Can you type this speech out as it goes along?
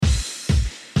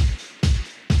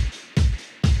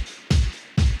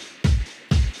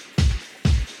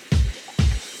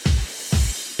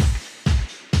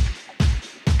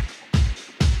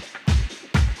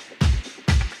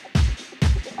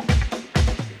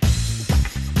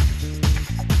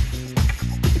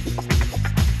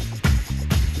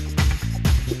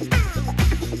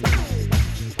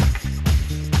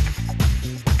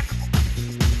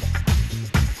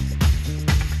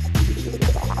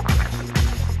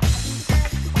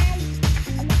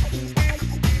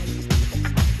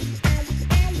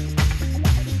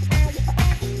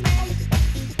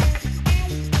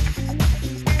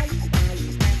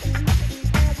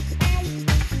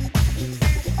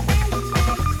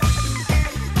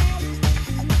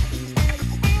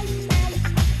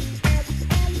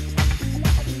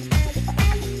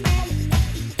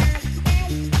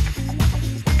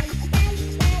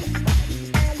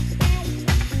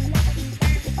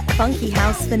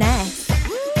House Finesse.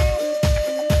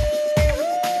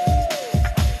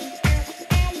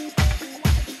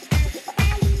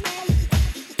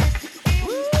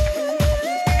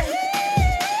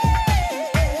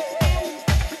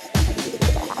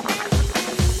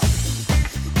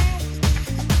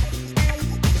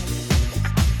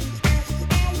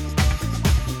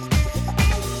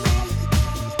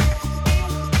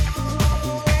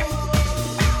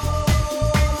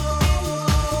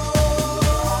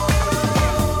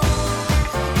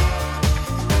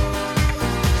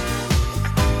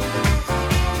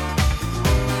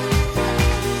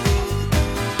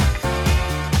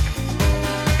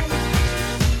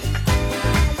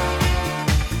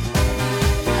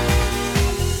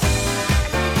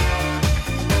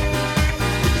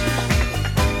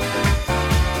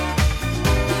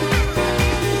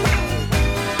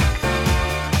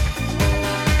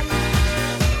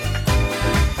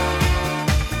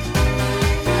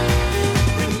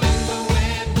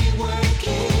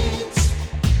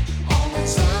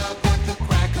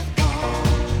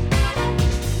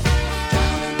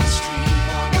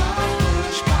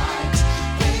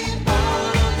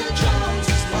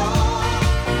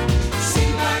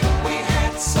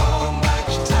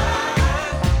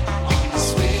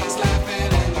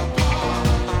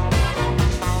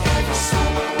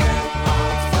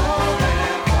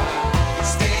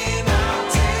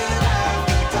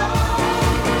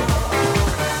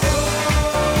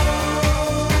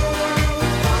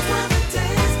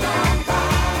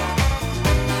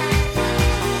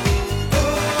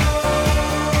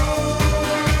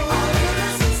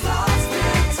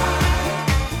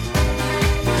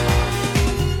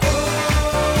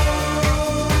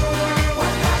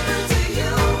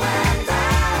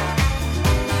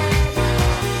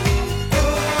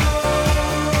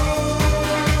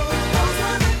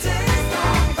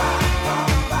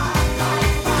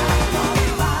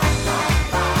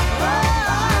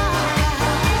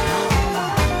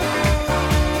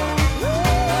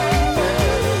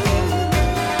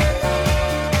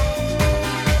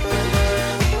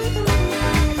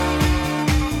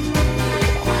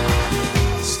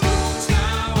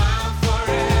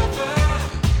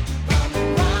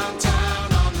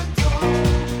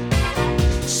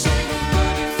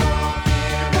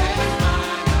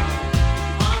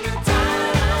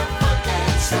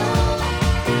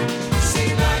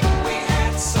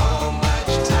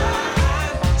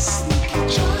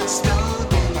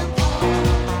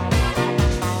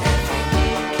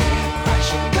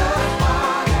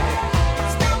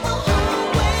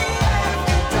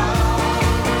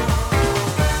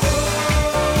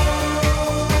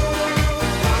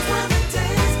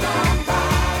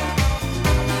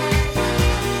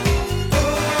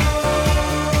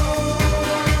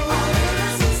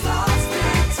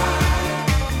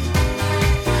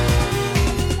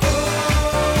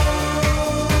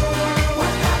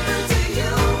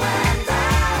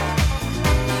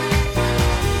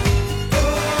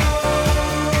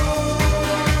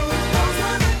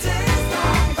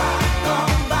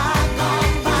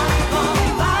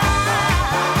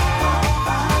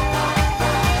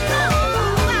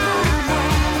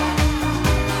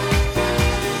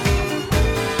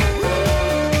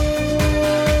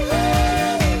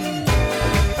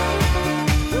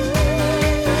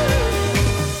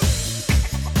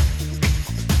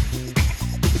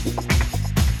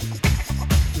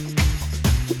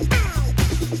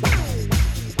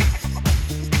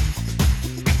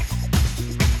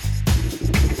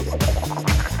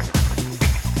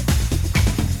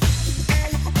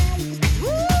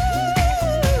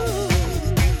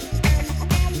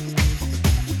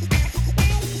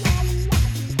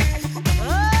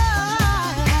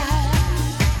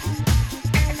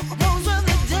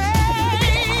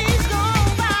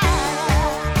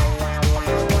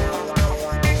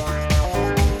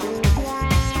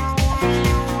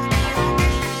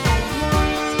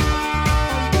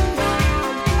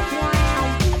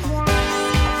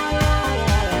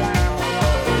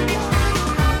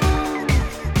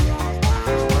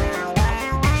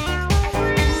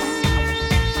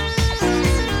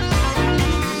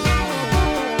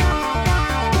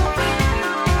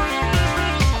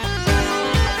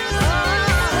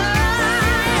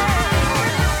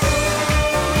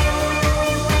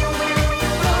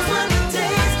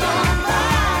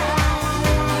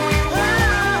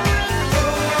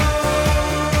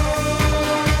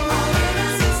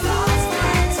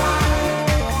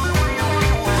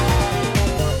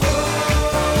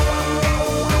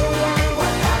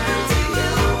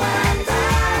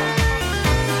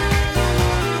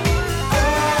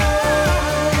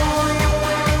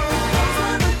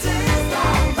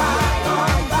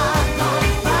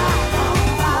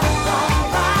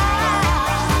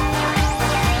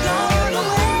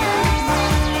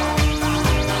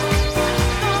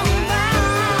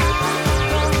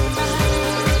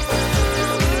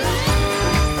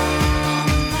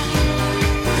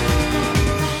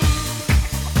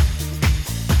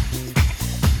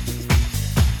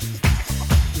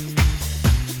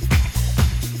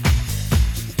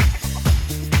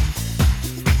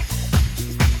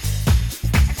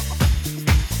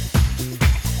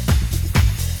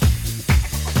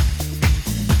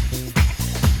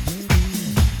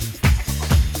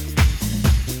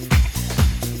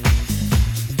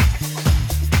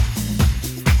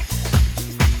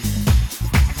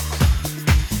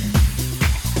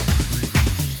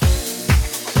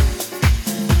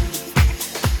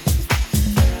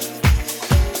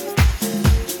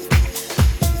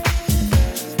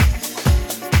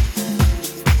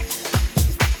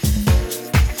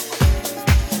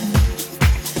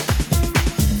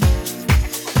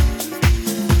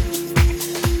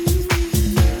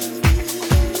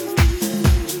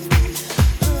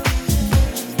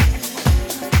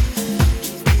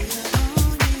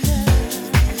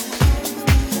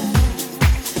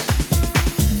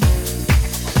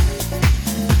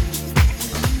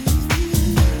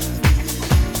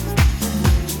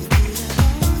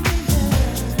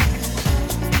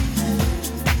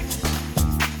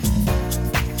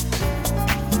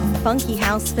 funky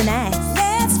house finesse.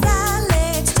 Let's fly,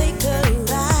 let's take a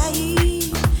ride.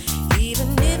 Even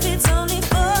if it's only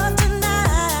for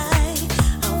tonight.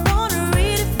 I wanna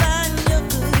redefine your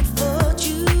good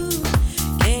fortune.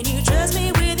 Can you trust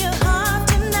me with your heart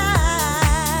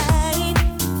tonight?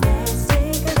 Let's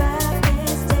take a ride,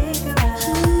 let's take a ride.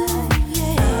 Ooh,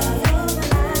 yeah. Follow the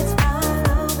lights,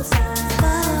 follow the signs.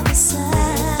 Follow the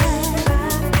signs.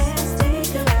 Let's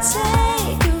take a ride,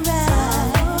 take a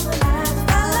ride. Follow the lights,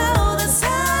 follow the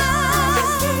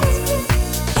signs.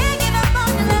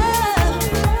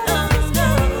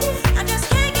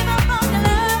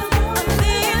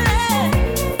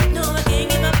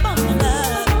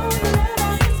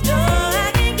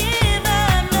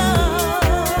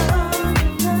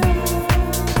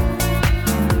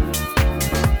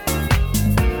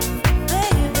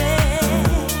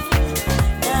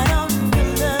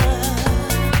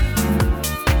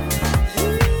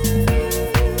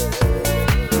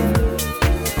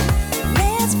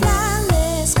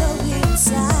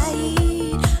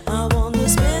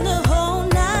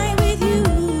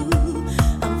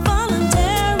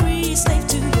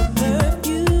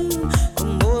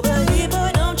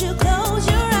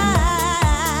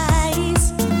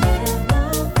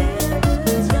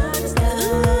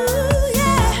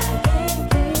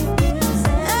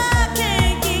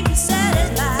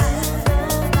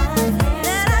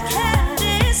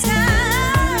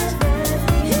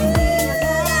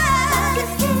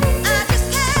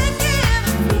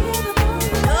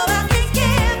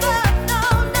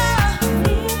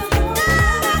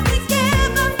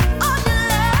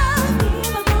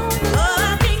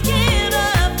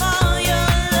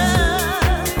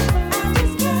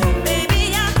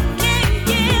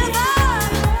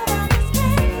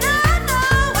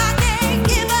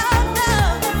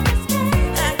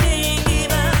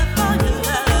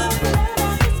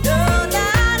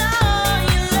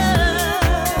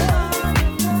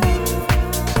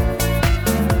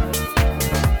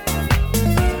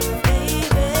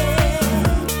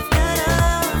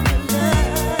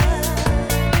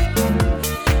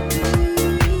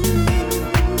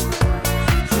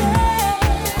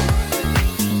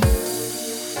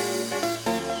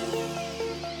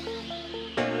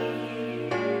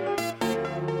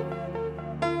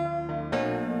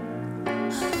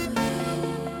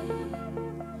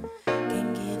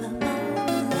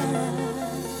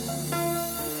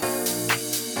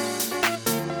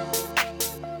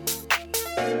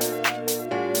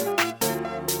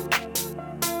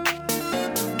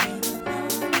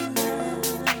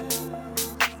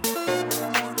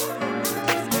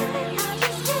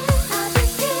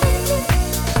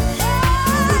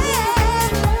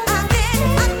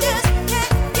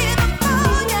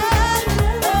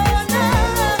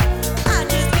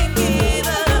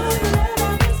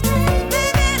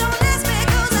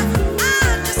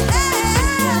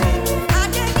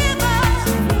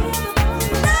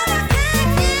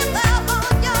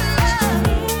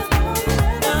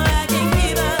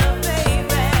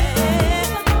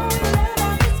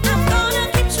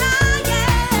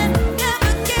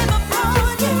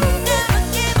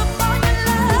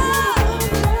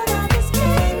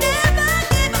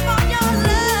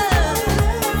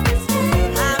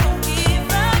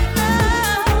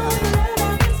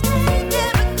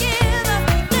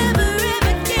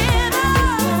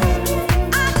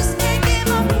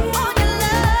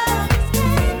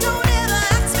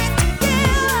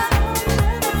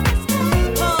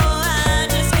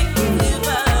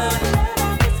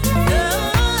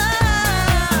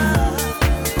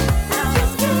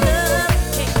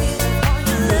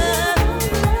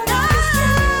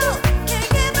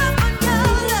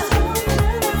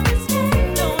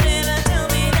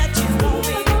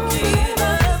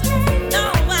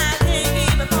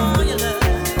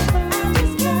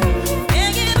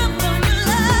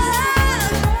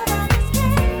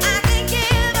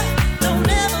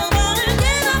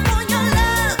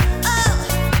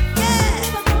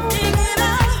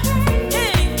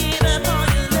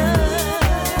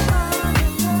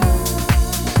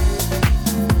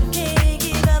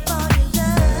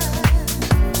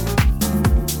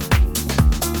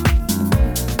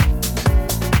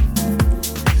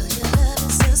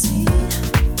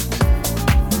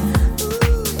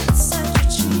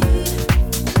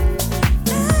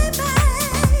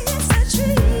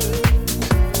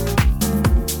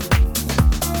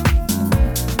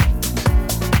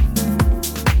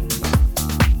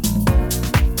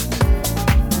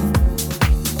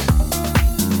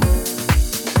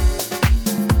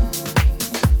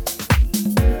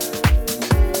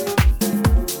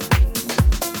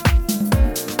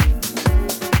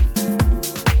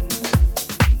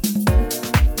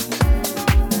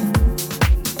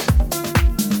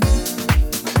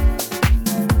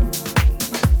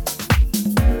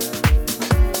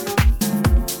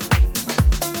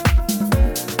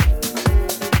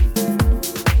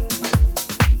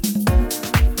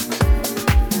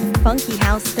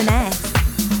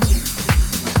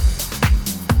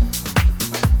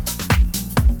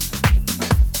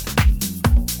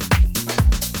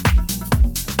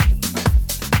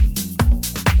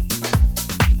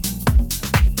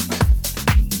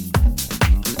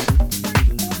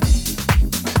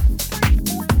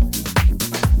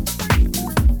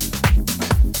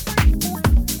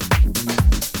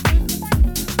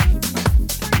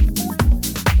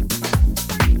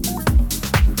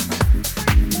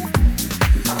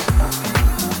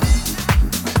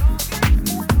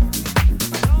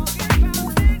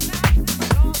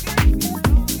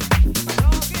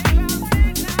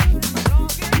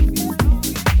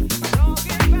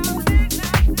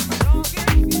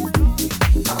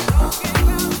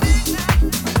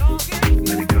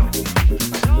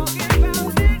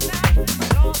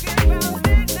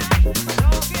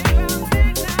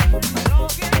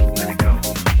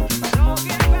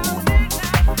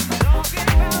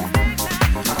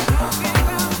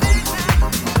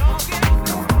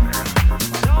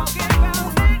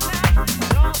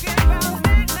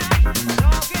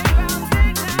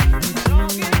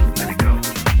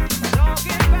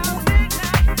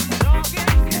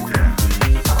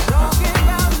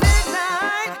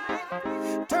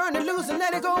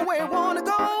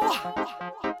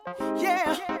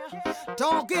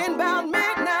 Talking about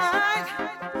midnight.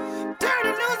 Turn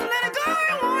it loose and let it go.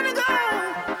 You wanna go.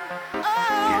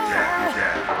 Oh.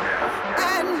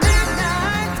 At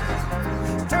midnight.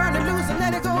 Turn it loose and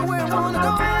let it go where you wanna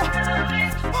go.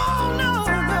 Oh no,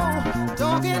 no.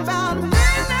 Talking about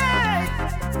midnight.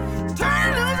 Turn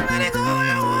it loose and let it go where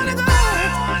you wanna go.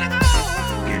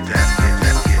 Get that.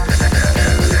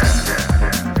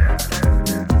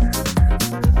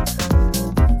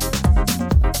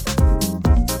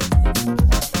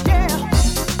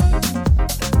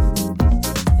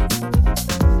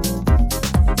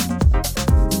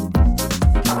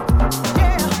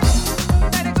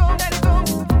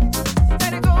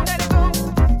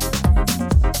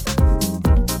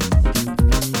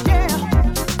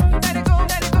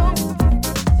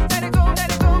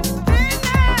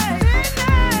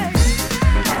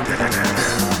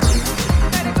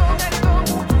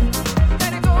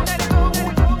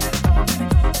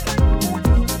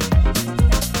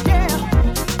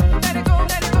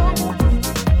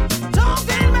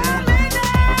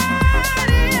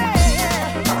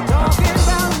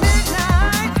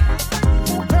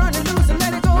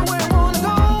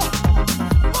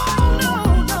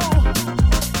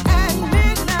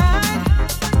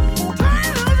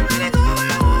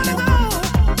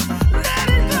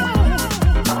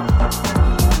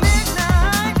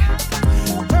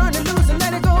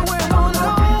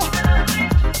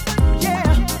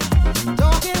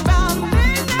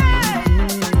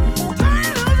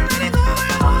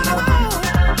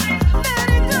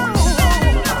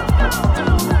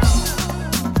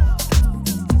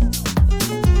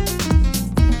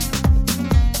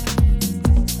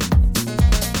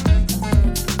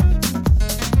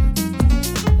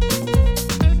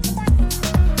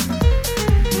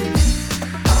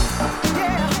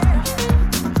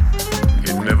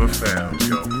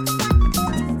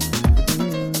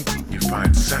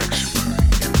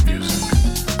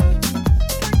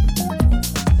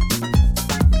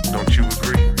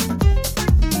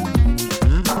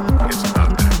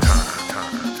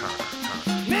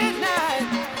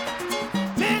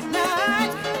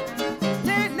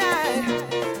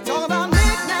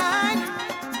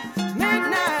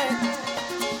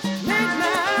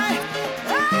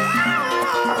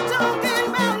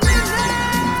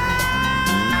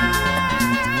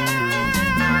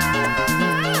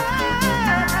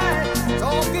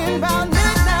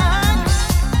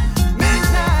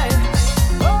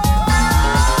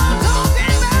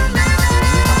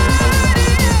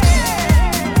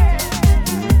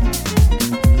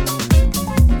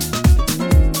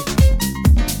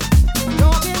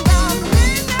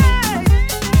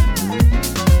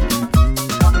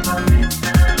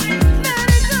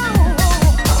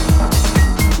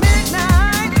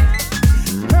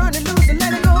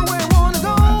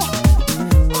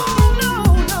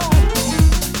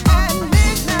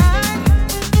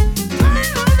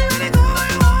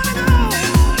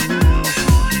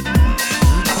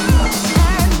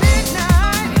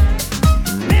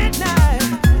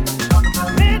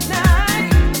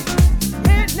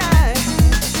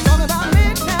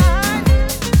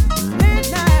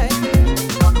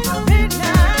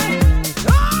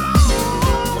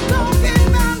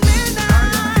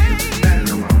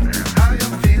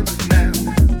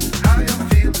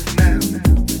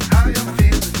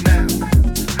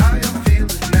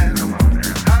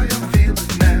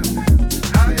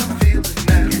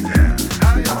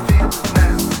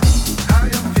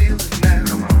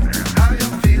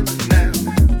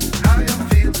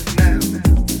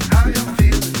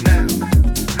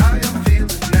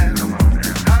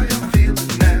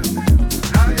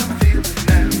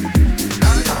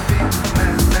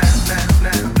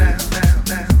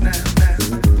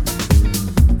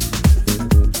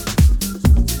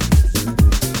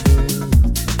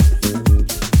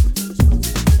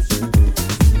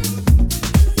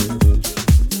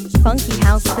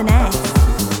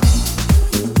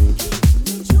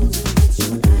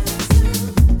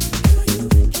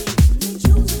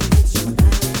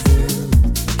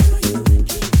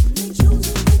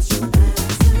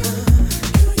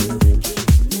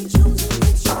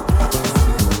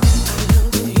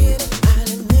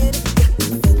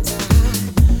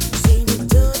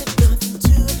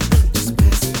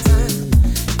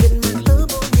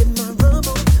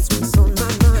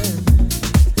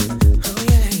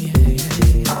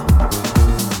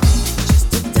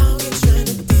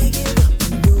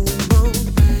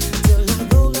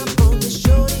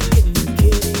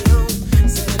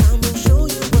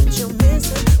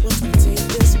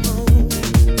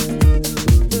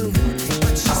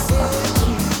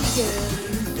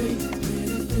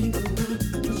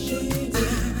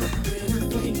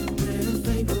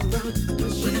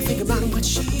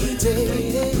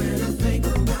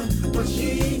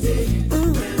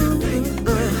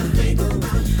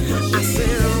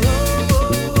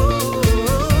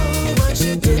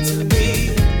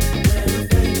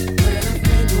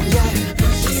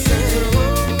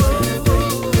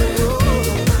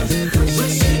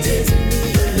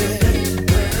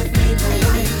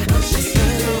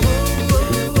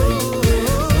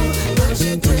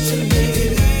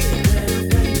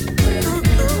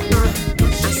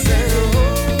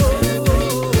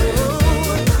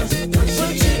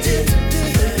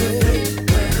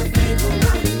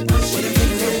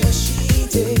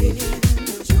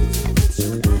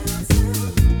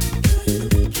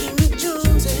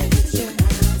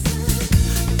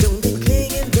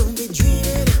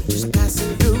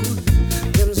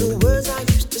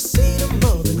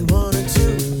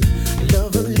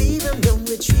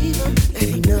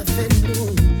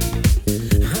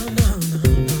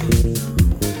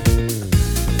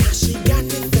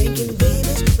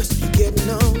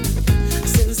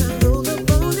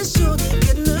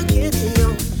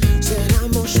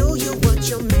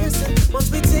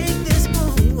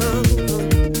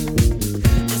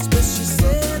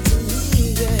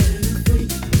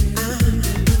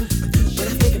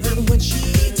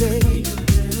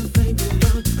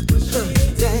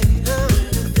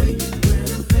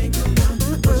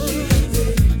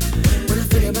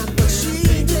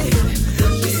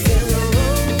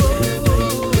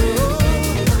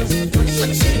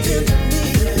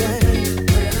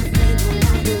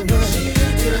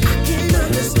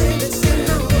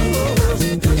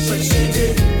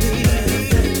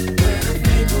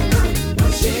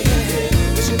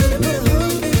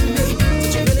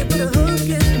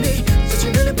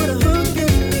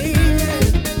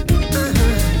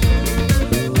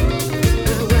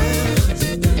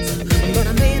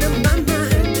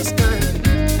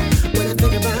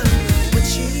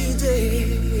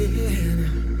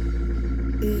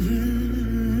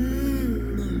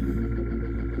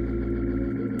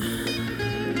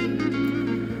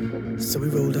 So we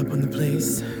rolled up on the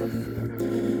place,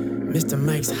 Mr.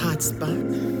 Mike's hot spot.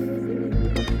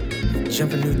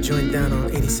 Jump a new joint down on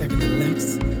 82nd and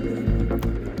Lex.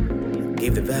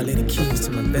 Gave the valet the keys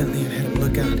to my Bentley and had him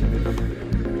look out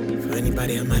for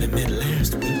anybody I might have met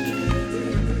last week.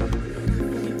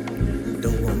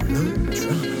 Don't want no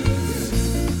trouble.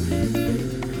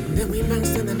 Then we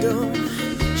bounced in the door,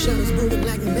 shadows moving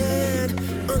like mad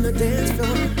on the dance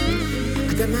floor.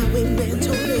 I got my wingman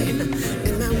Tony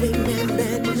and my wingman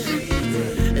Ben,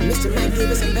 and Mr. Mike gave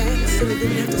us a pass so we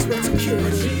didn't have to sweat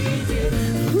security.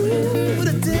 Ooh, would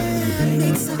have dared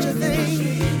need such a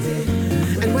thing?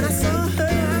 And when I saw her,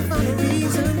 I found a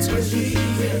reason to leave.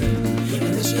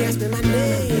 And then she asked me my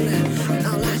name, and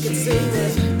all I could say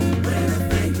was,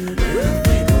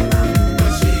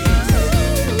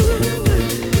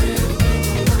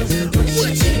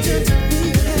 what she did to me.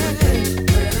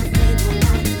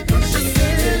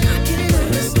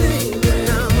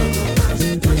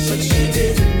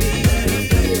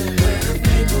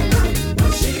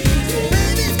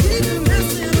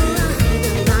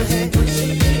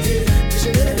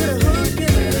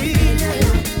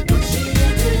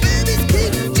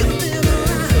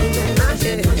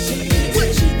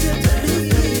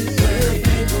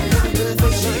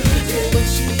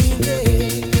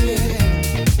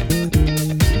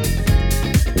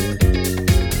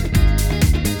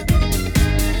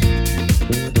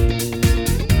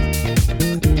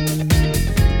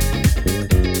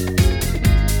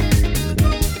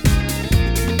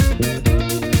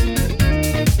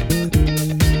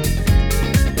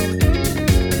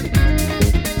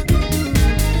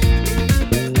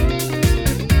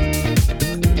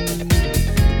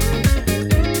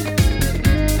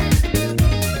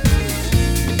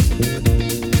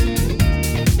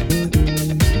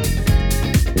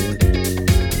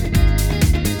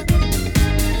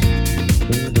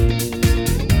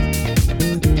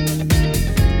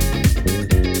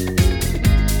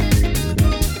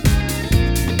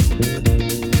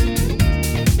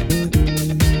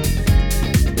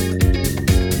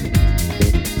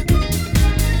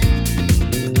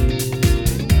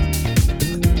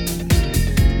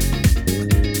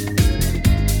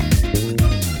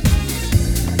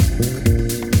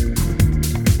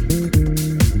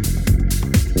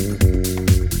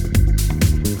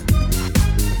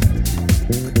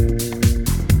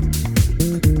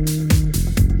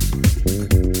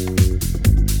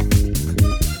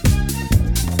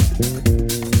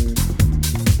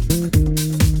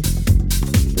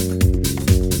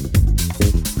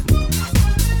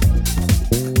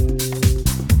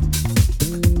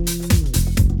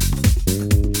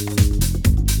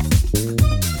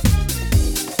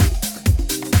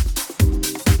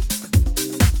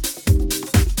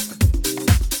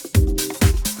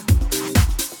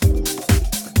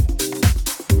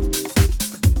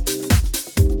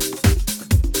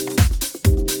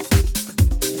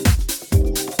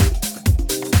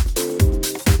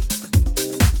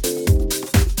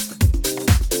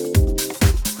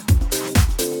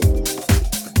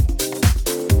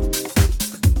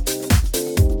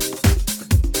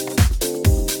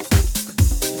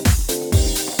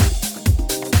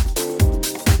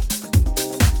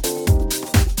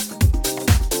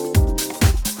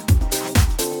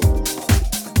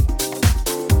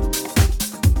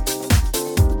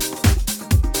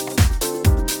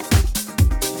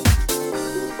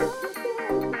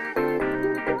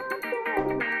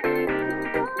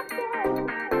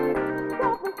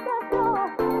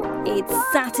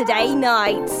 Saturday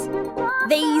night.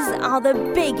 These are the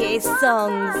biggest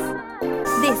songs.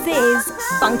 This is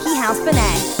Funky House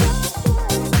Finesse.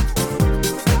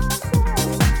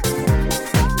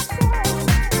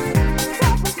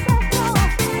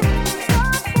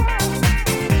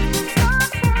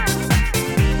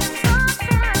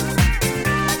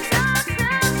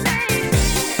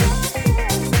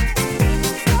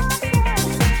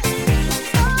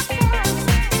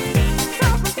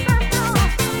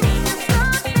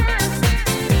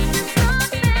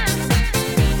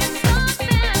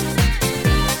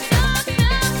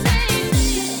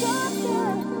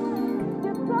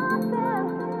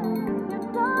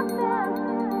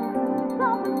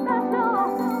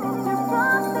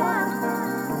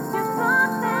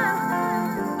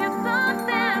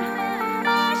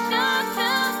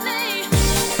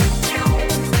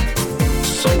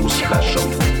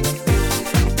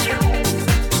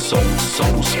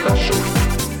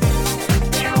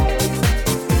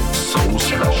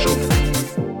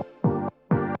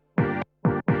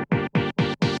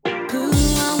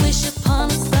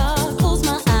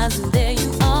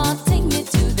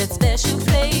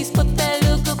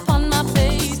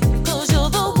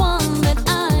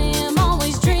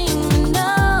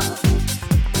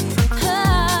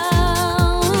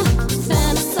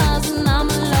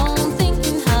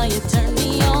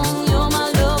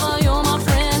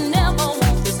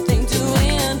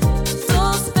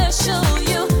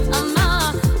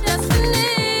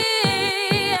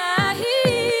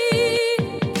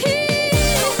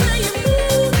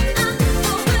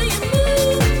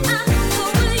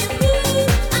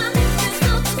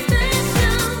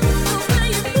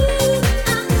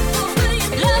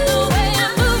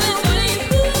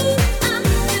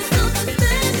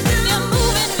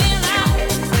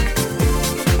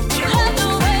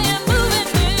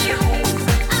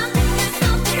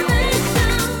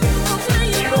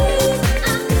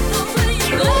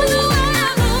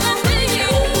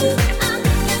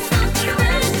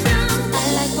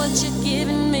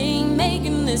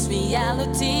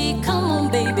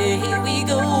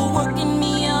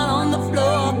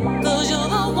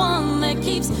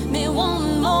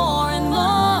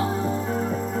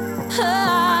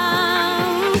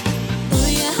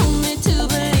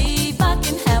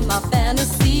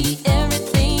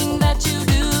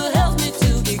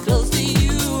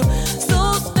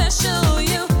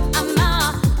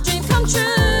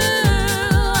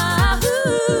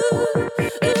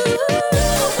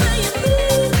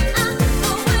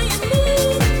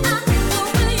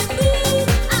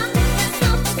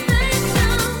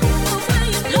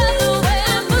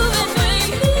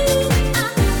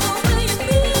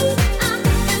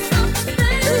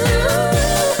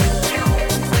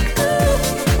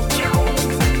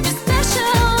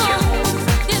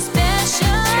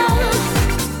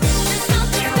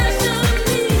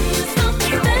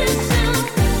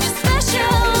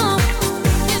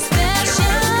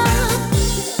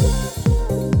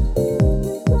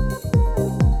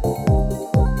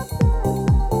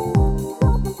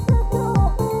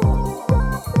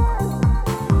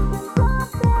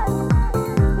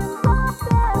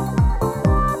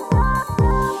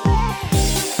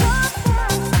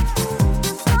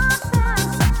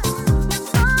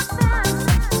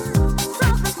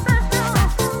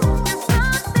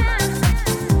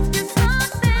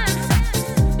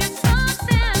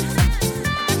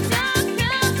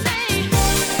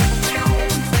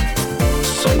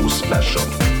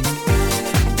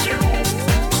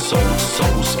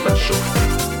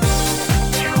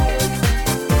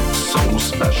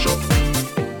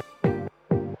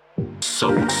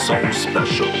 so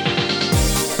special.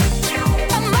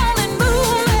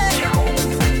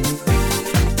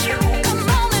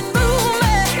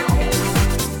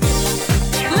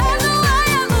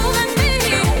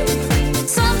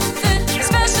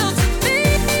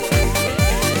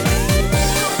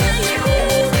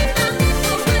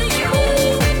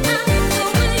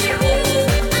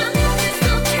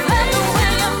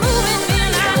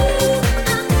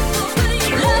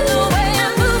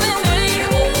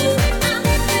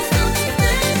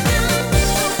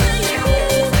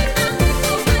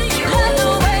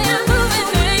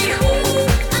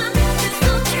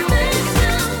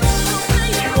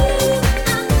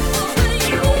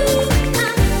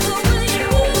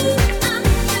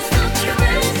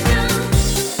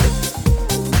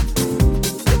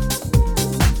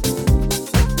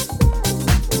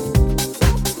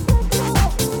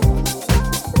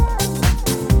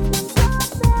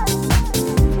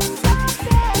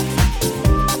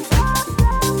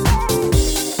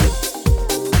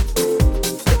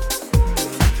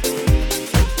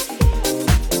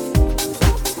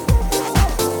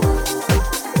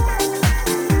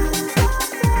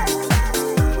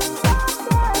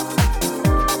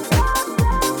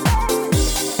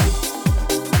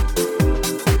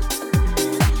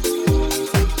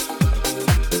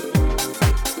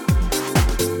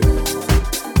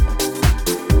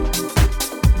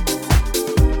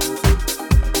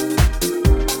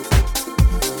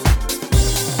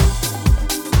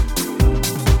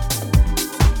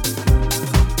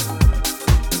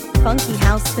 Funky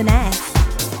House Finesse.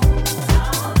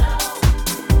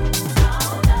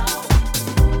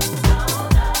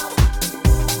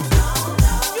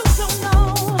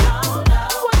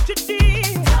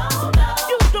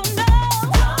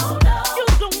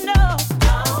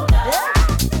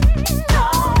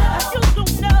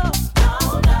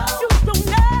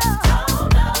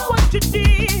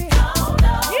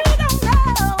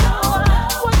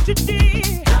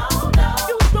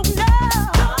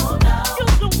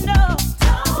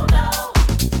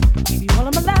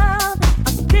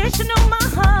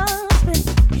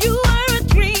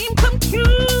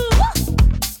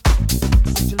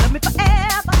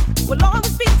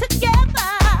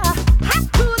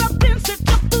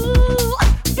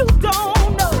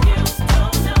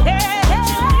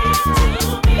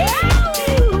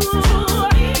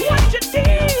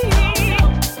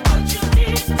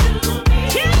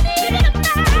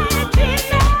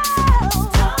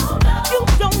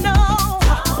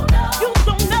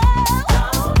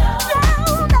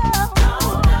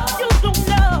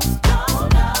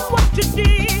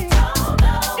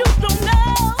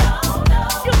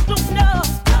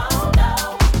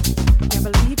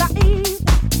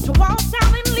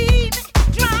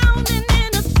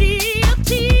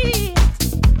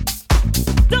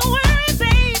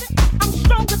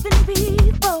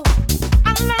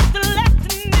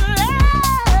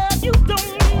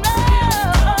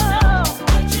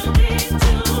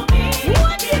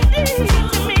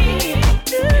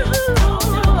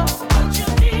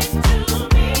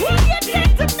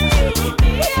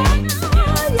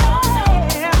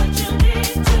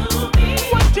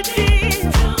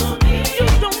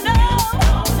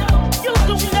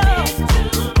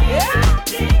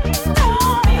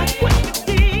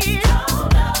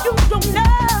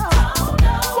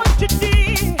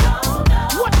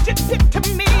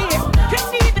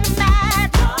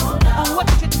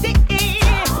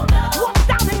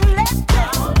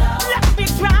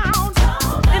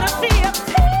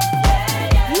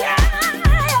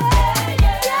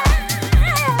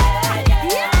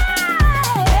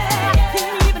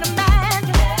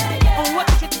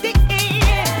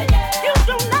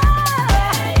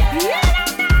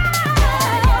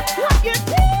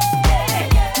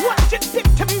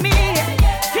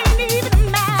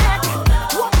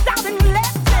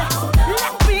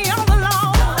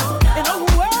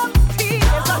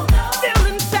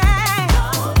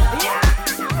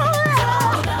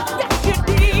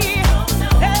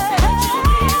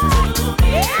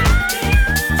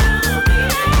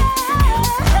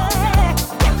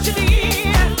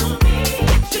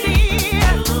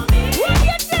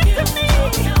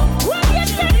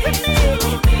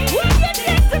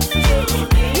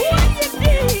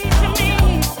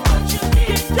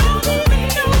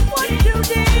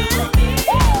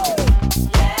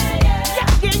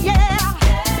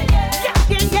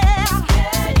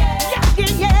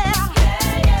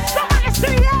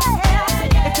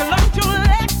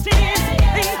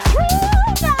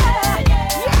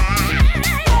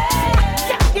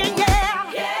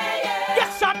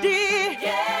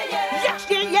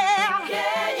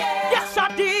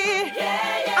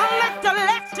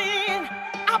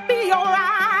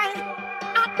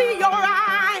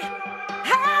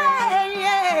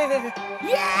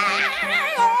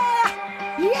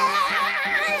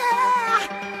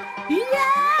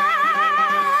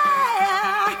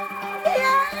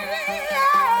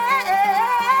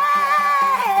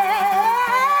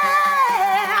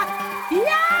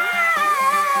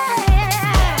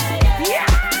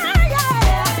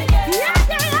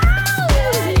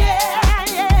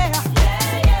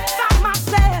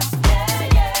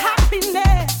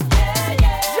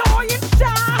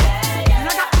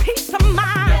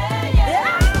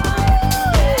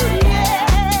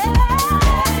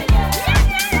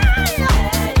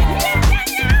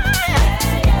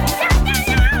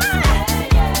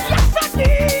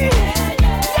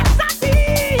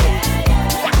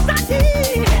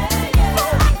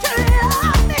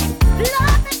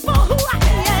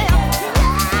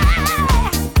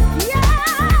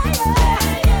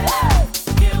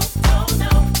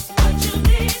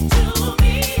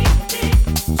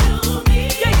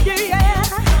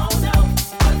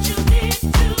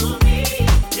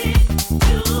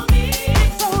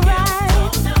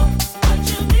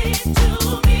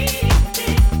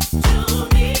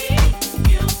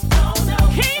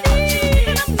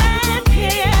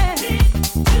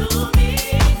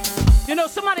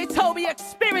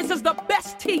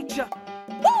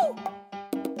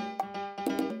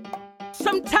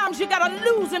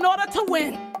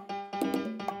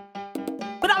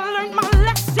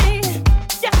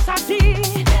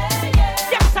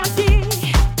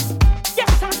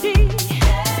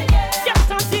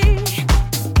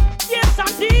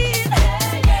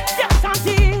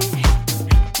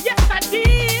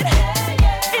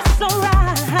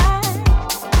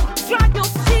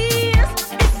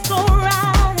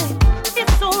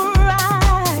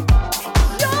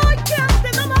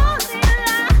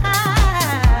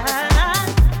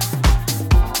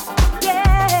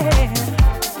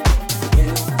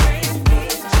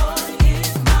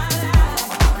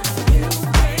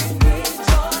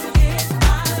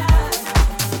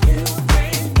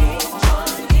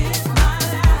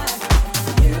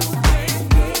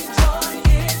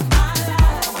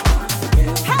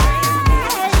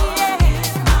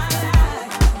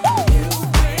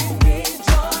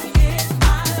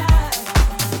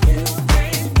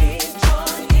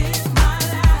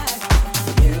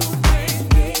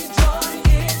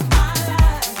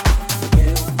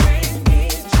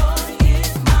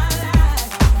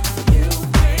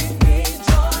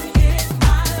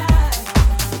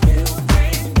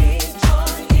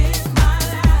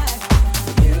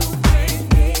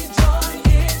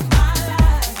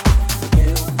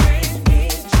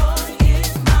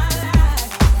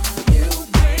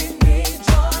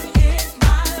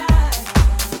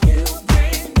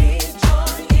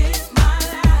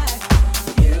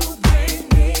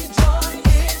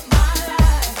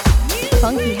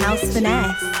 Funky House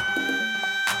Finesse.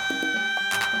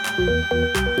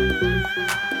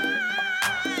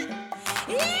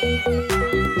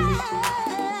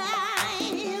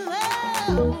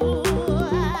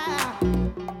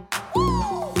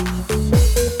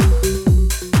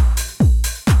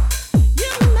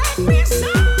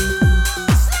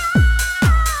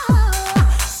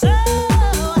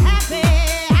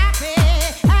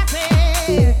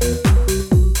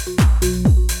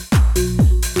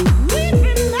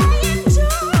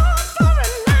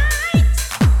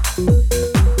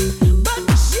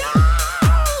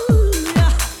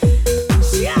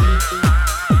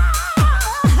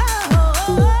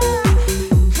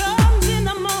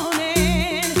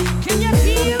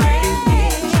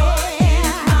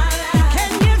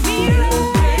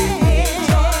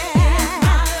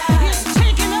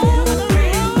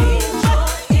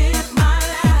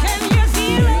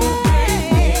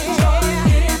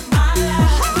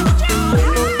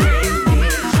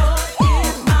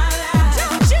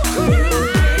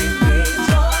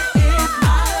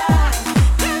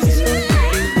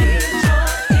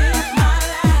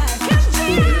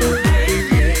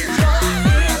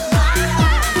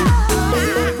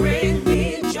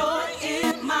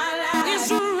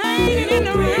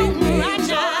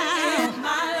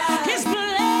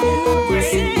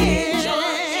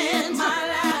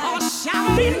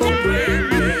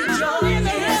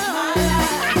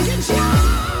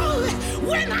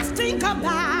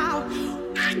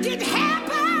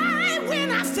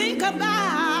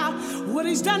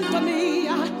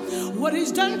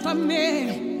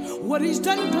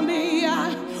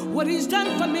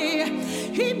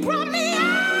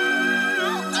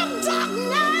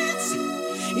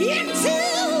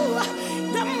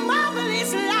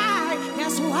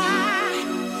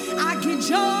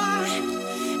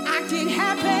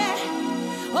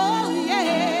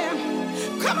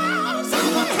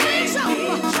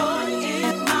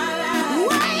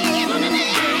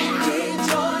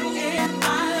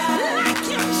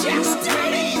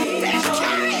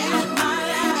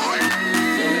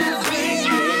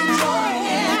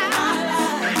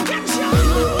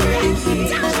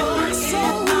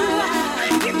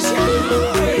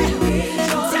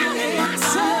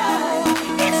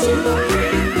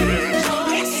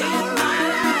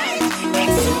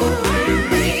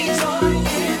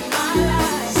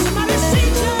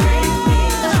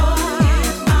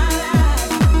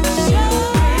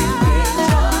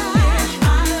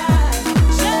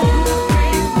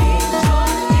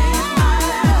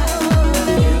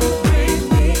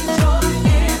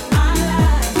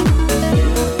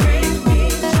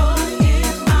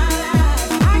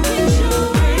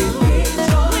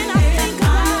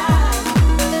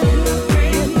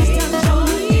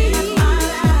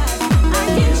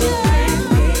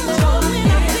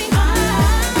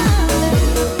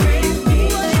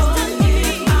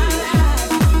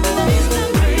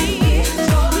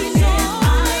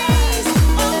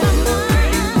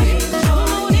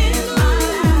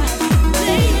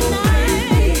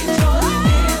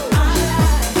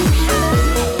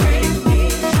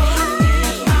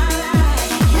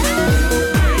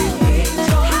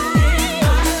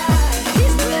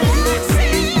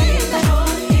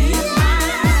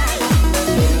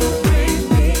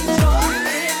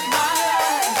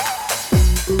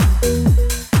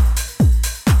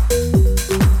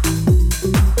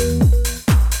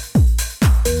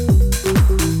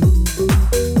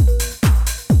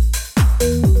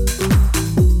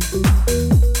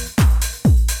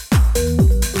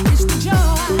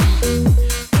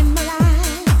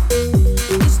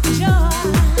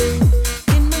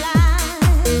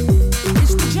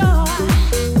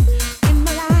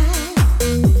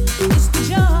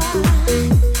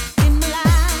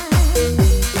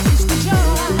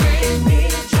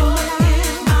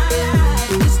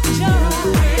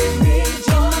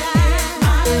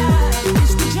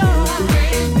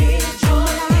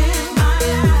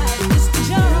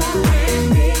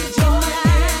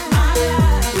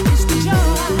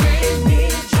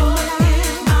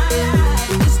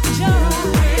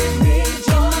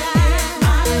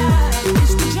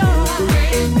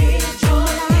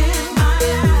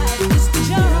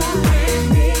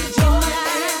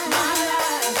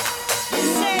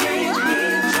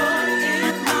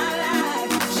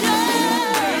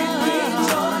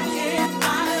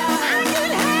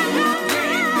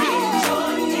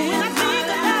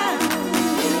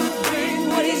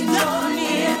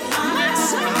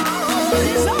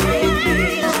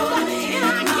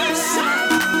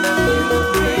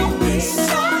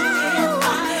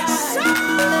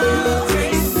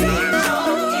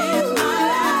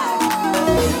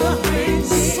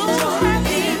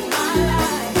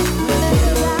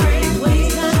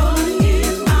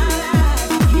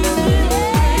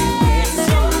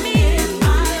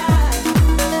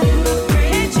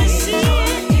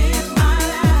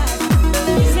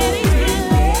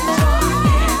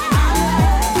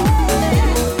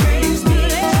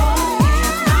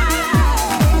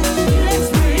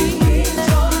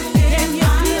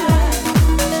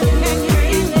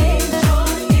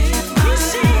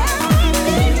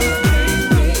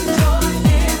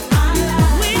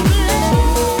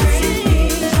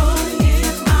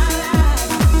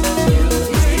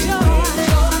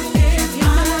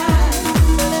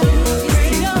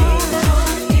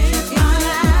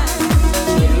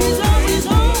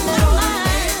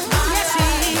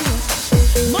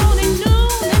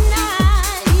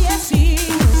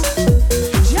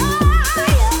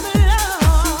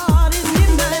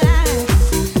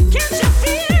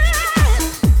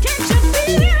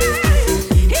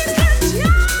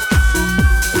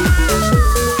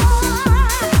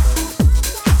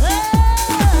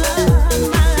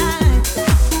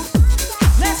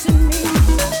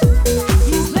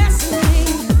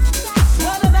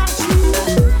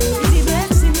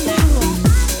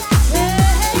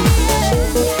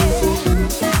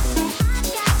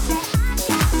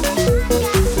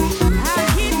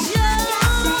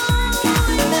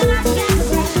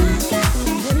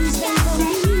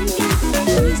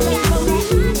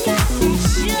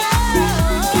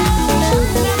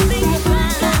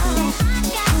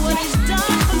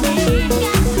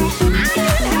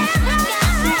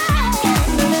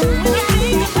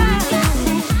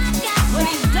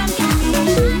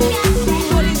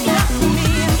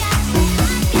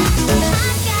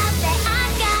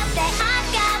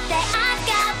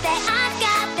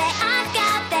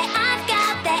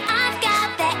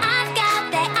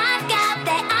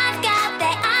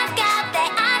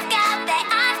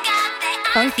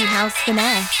 Funky House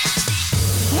Finesse.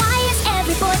 Why is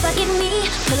every boy bugging me?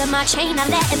 Pulling my chain, not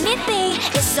letting me be.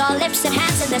 It's all lips and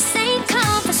hands in the same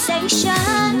conversation.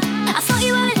 I thought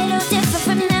you were a little different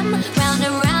from them. Round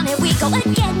and round, here we go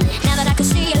again. Now that I can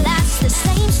see you, that's the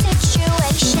same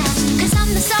situation. Cause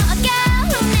I'm the sort of girl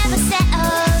who never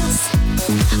settles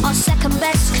on second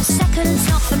best, cause second's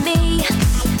not for me.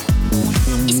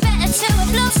 It's better to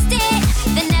have lost it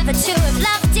than never to have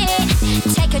loved it.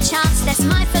 Take a chance, that's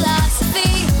my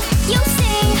philosophy. You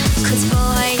see, cause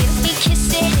boy, you be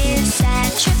kissing in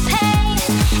Saint-Tropez,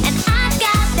 and I've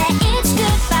got that it's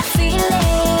goodbye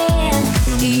feeling.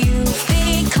 You've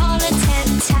been calling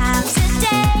 10 times a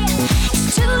day.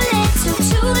 It's too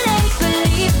late,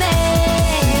 believe me.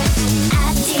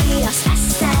 Adios,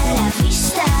 hasta la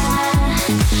vista.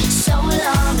 So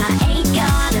long, I ain't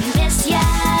gonna miss ya.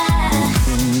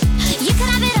 You can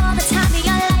have it all the time of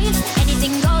your life.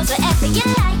 Anything goes, whatever you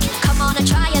like. Come on and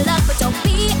try your luck, but don't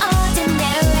be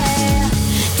ordinary.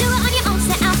 Do it on your own,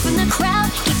 stand out from the crowd.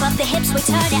 Keep up the hips, we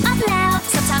turn it up loud.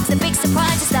 Sometimes the big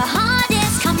surprise is the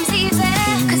hardest comes easy.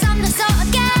 Cause I'm the sort of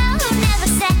girl who never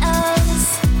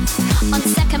settles on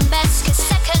second best, cause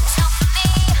second's not for me.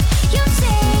 You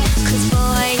see, cause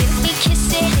boy, you be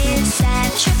kissing in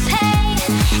Saint-Tropez,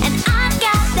 and I've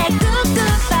got that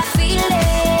goodbye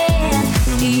feeling.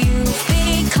 You've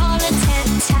been calling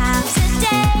 10 times a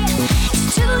day.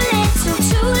 It's too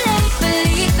late,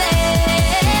 believe it.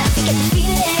 You get the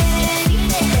feeling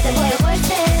that the boy worth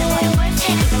it.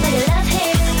 Even though you love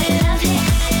him,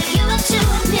 you have to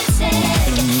admit it.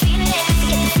 You get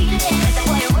the feeling that the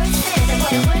boy worth it.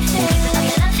 Even though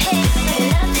you love him,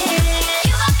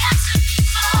 you have got to move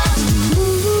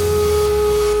on.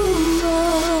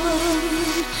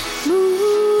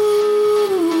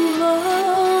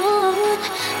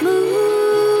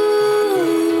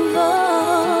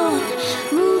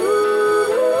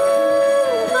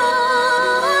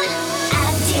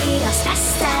 Adios,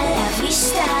 hasta la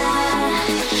vista.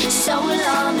 So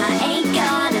long, I ain't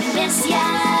gonna miss ya.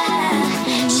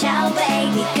 Ciao,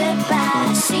 baby,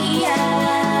 goodbye, see ya.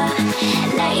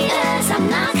 Laters, I'm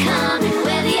not coming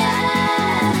with ya.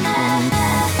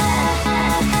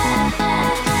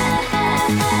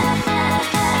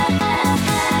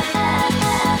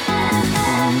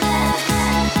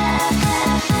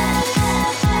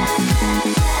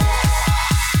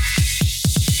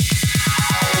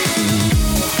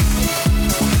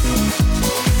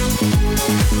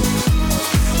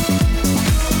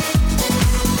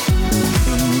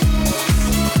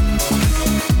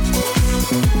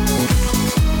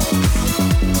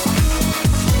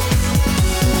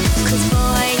 Cause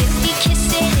boy, you be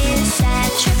kissing in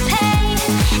Saint-Tropez,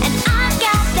 and I've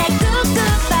got that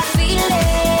goodbye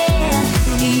feeling.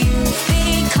 You've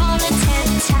been calling 10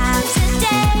 times a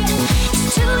day. It's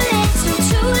too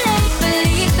late,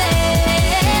 believe it.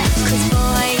 Cause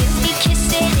boy, you be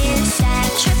kissing in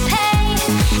Saint-Tropez,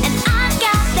 and I've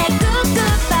got that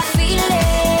goodbye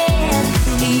feeling.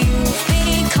 You've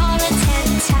been calling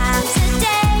 10 times a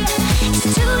day. It's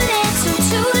too late,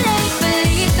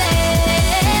 believe it.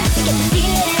 You get the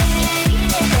feeling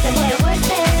that the boy worth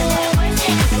it.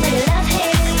 Even though you love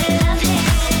him,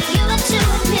 you have to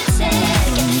admit it.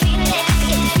 You get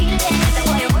the feeling that the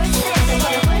boy worth it. Even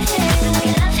though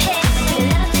you love him,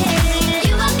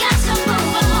 you have got to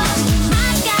move on. I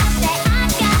got that.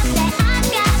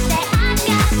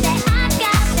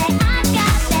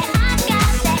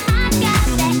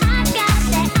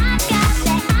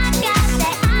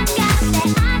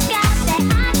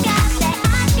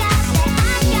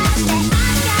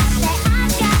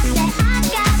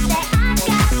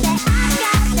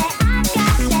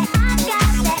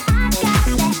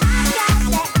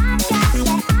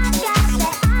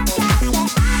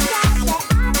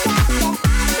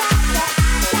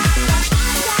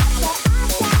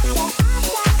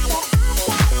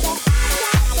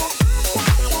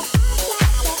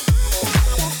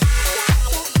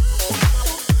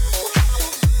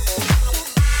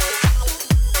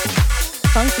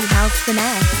 Funky House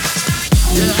Finesse.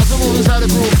 Yeah, as the move inside the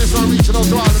groove, this one reaching out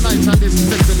to all the nights and this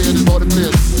sexy ladies about the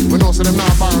place. We know so them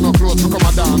not buying no clothes to come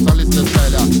and dance and listen to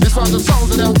failure. This one the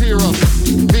sound of the Antiros,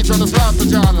 featuring the Slaughter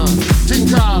Jana,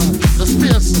 Tinker, the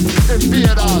Space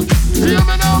Invaders. Hear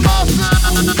me now, master.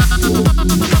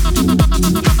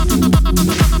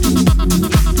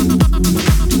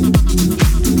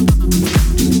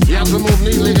 You have to move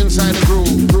neatly inside the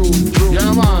groove.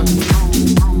 Yeah, man.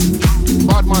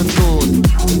 Bad man food.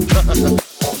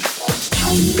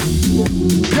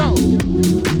 Yo,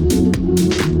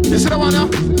 you see the one now?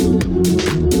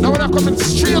 Now we're coming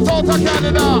straight out of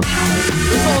Canada.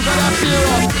 The sounds of that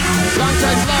serious. Long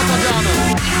time slaughter Jana.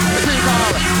 I think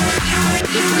all.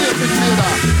 The Space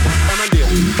Invader. I'm on date.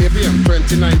 8 p.m.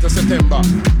 29th of September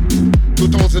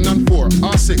 2004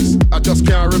 or 6. I just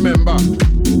can't remember.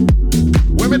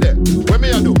 Where me there? Where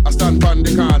me I do? I stand on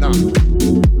the corner.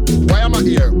 Why am I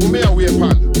here? Who me a wait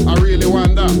on? I really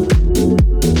wonder.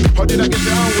 How did I get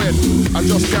there and when? I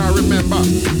just can't remember.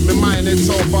 My mind is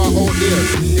so far out there.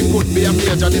 It could be a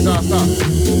major disaster.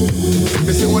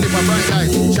 This is only for bright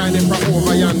light shining from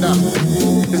over yonder.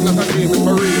 It's not a dream, it's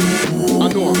for real. I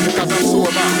know because I'm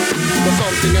sober. But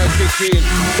something else kicked in.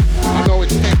 I know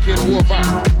it's taking over.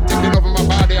 Taking over my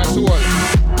body and soul.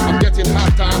 I'm getting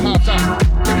hotter and hotter.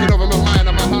 Taking over my mind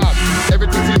and my heart.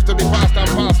 Everything seems to be faster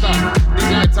and faster.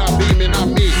 These lights are beaming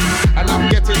on me. And I'm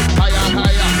getting higher and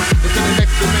higher. Into the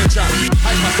next dimension.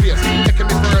 Hyperspace. Taking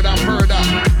me further and further.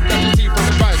 Can't you see from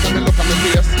the vibes and the look on my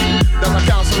face that I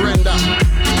can't surrender.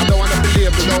 I don't want to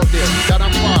believe without this. That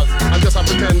I'm false. I'm just a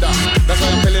pretender. That's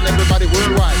why I'm telling everybody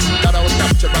worldwide that I was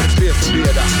captured by the Space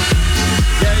Invader.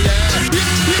 Yeah, yeah.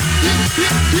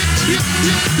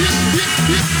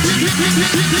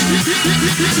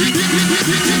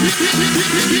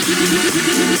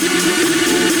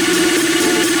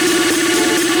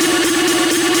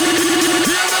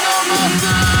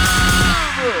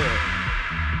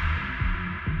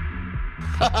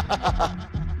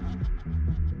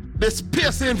 The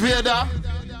Space Invader,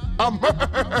 a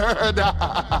murder.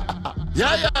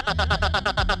 Yeah, yeah.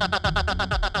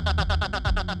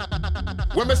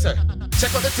 When me say,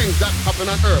 check out the things that happen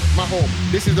on Earth, my home.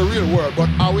 This is the real world, but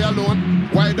are we alone?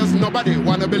 Why does nobody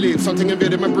wanna believe something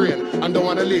invaded my brain and don't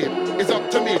wanna leave? It's up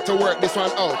to me to work this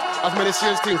one out. As many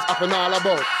strange things happen all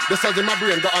about. The cells in my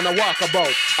brain go on a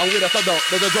walkabout, and without a doubt,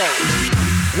 there's a drought.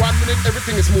 1 minute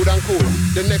everything is smooth and cool.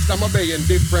 The next I'm obeying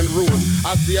different rules.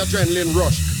 As the adrenaline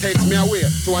rush takes me away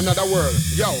to another world.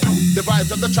 Yo, the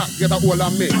vibes of the track get a hold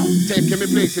on me. Taking me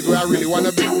places where I really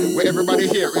wanna be. Where everybody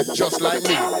here is just like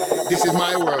me. This is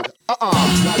my world.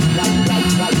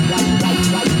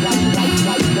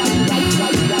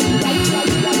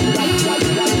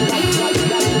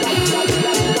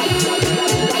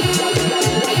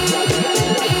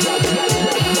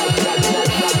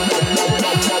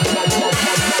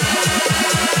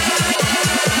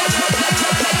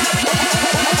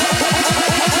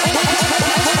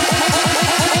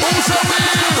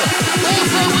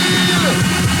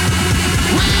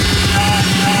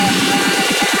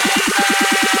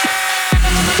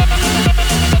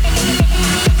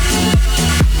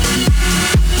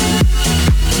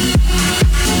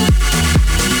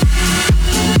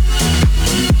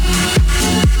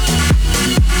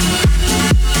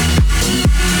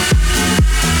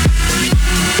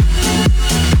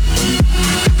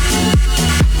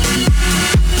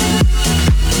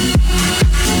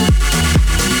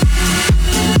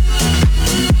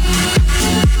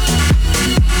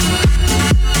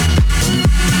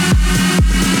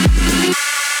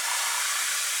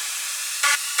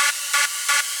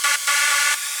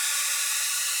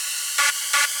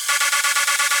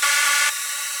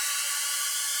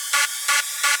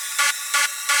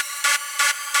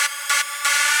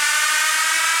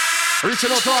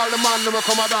 Reaching out to all the man them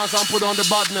come and dance and put on the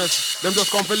badness. Them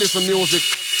just come to listen music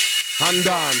and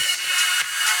dance.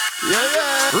 Yeah,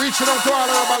 yeah. Reaching out to all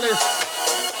the rebellists.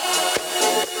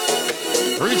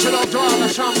 Reaching out to all the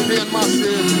champagne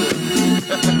masses.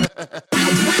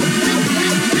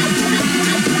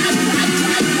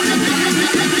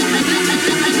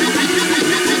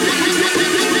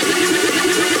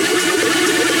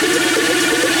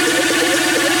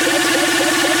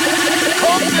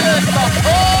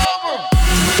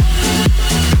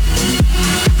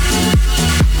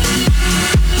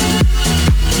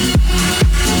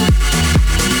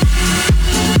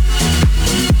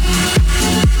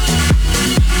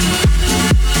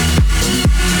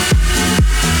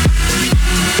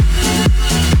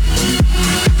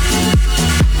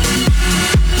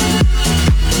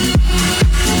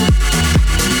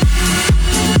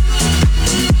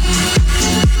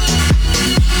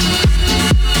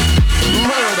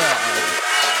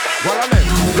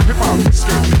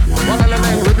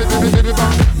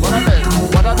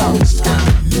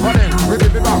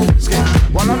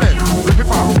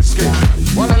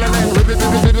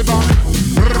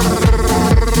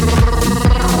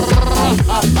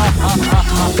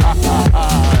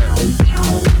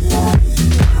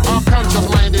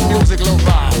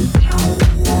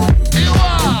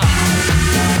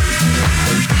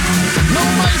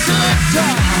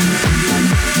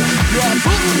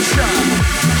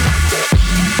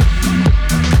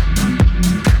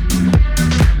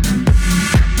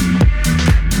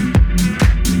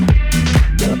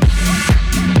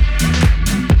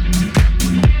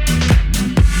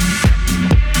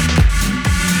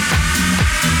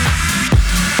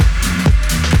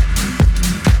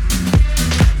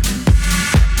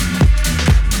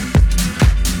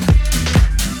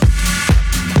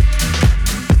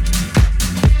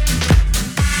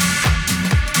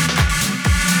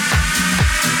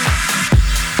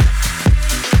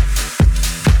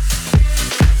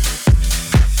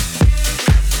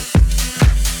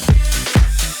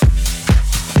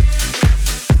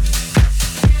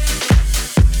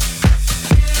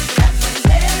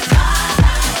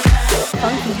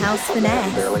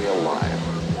 finesse. Barely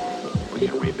alive. We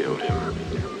can rebuild him.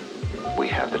 We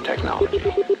have the technology.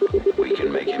 We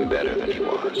can make him better than he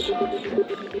was.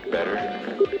 Better,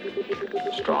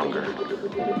 stronger,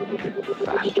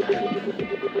 faster,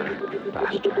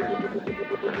 faster,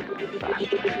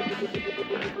 faster,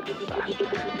 faster,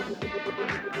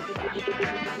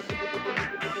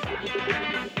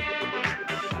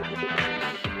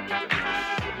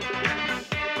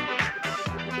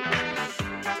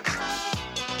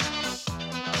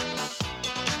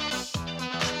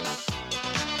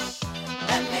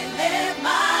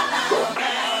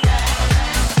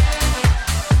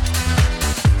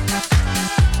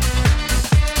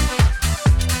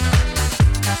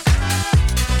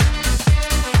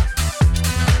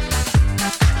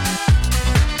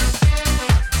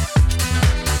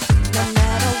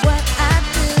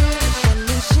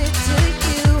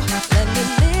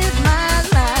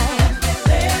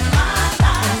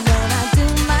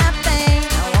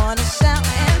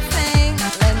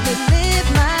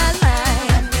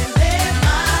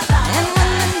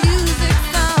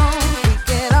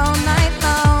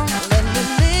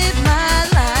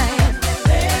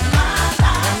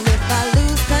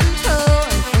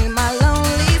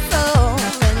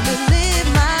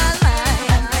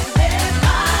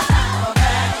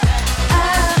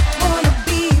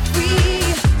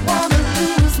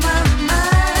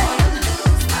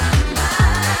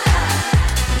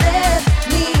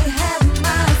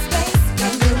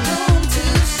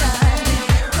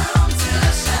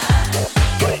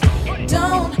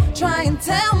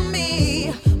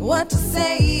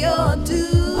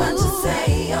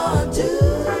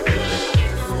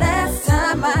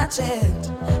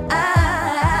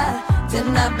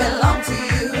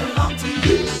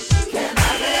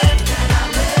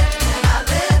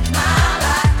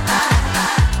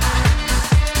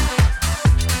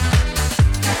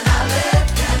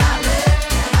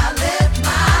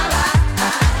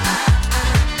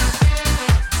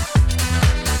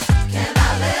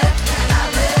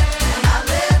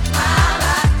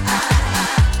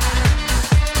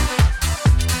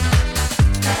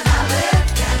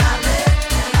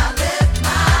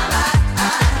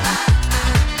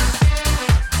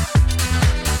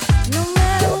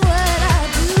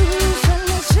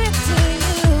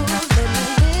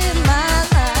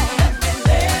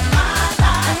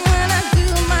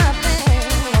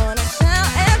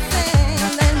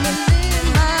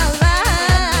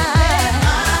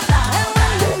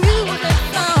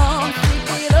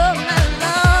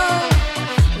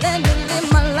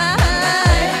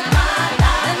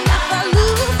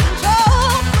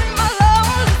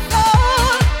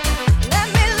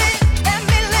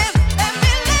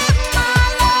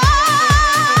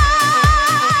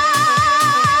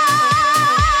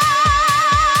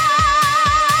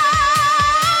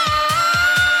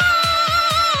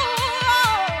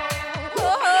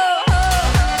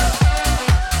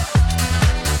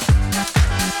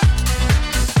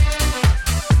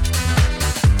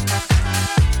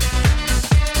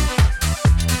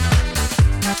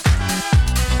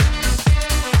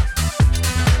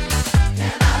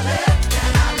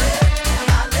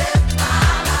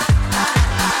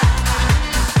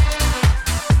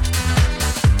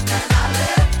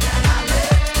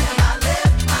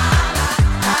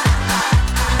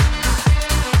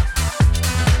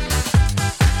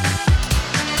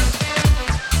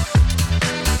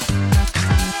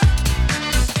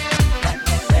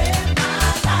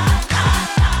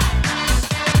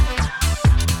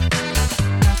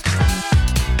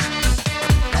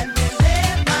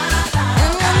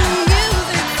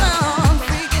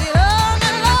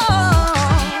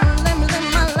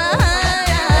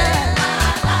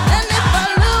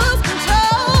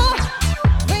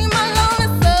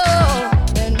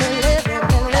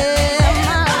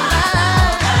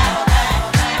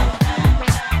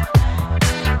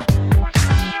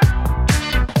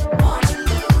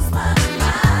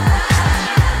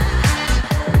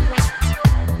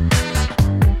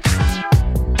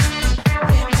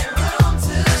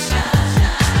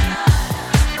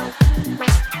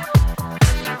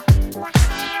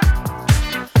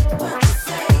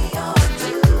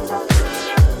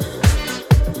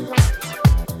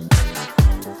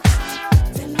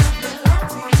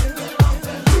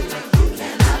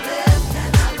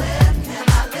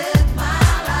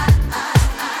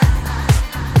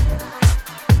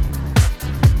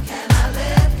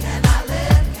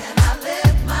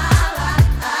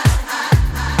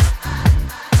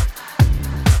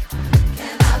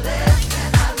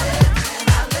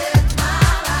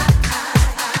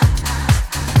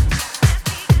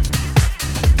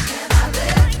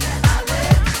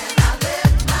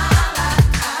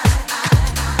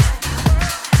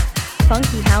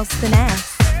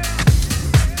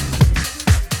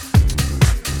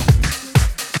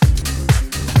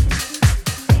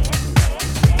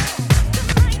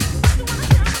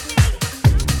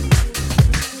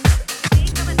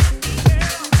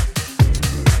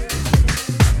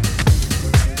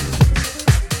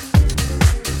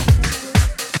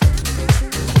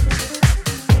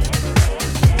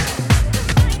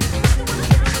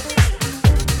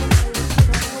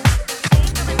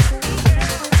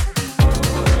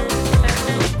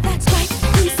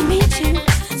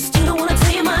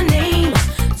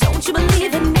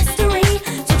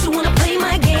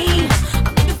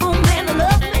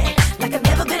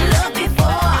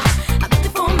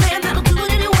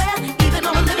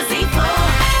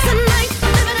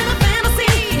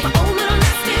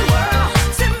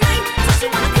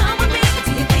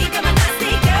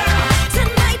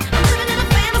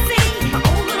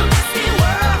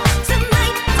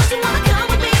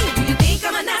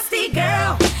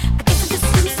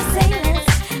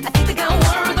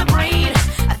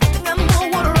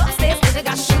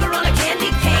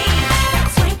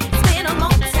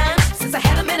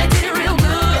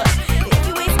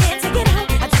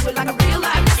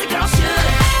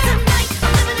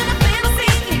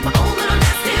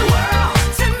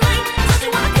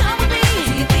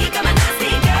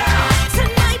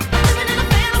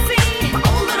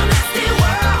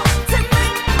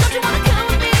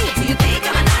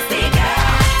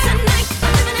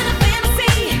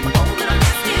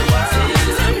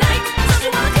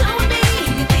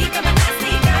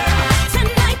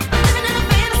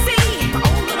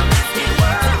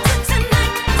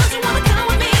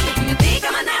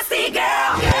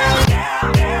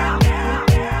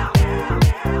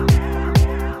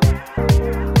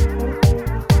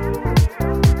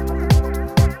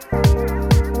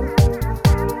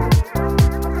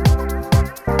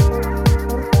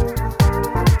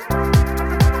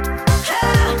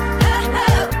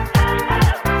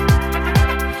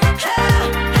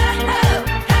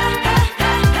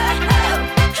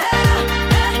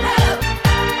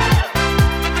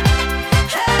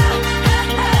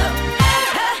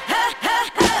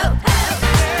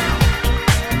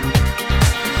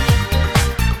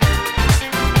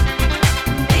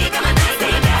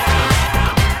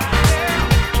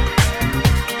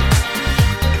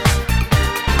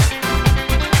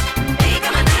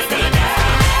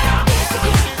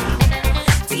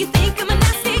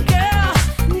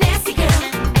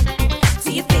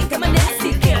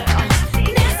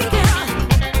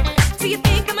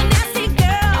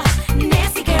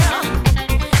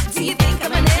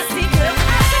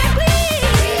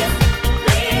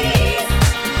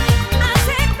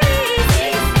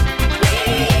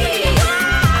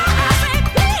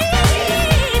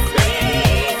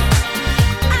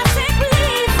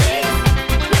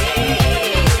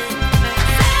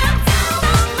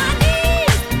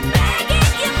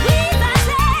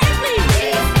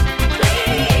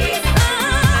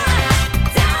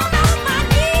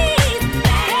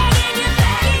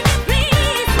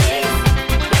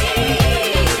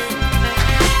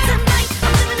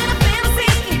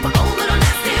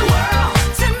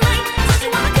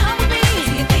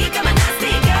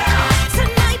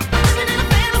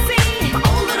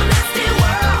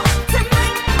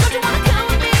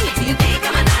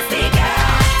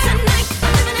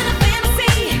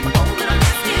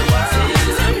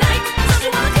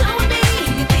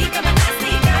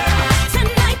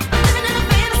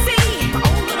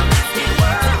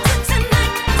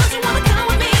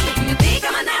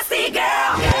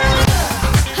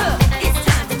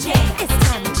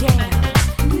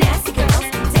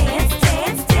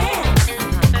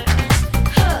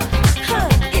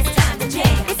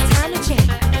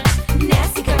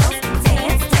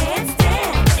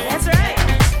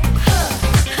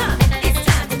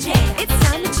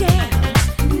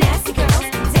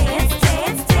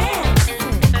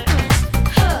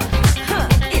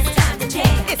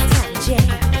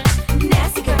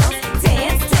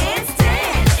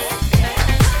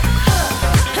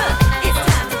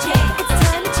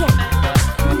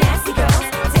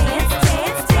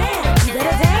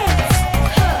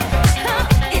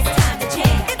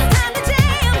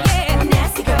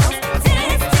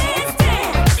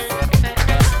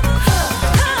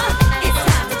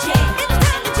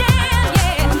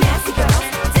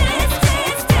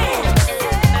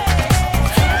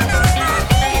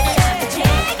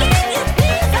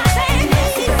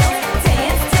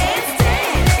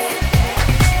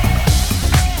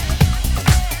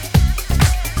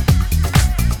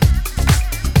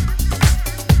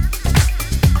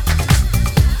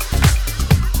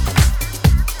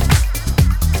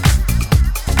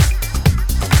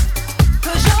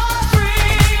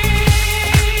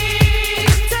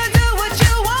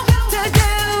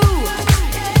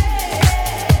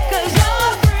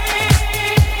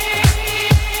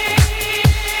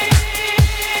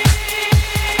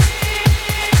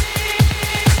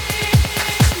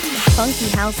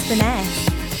 House Finesse.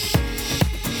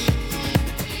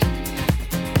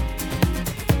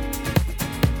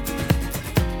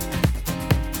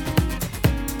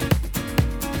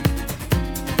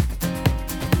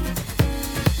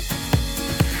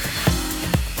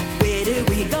 Where did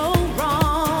we go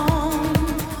wrong?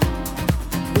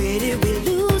 Where did we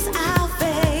lose our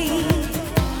faith?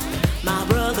 My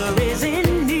brother is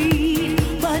in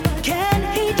need, but can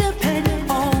he depend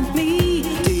on me?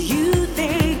 Do you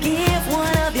think if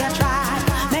one of you tried,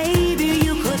 maybe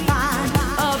you could find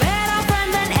a better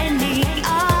friend than any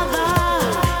other?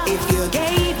 If you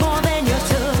gave more than you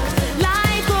took,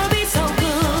 life would be so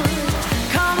good.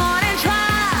 Come on and try.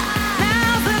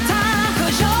 Now's the time,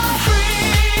 'cause you're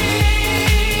free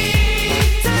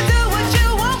to do what you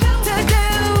want to do.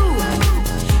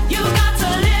 You got to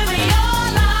live your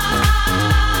life.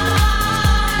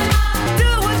 Do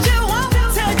what you want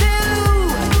to do.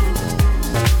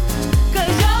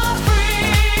 'Cause you're free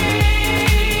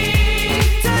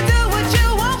to do what you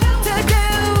want to do.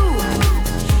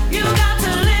 You got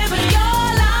to live your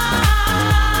life.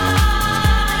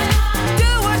 Do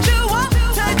what you want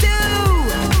to do.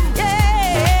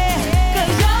 Yeah,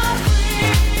 'cause you're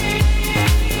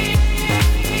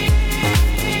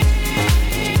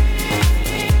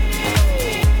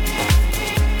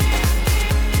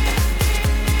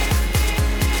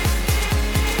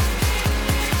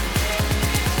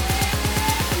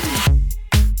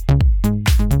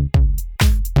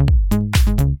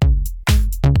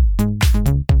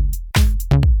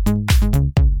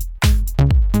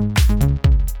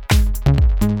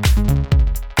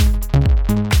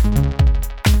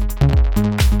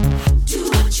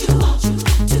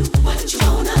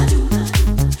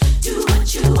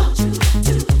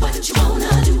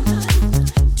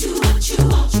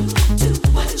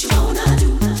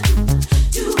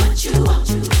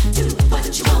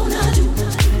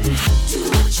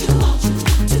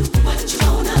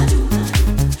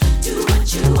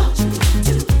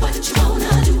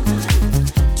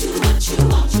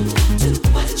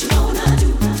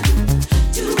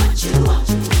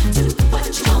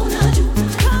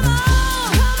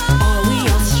Are we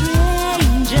all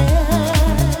strangers?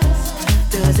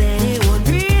 Does anyone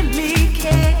really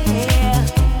care?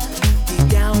 Deep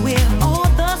down we're all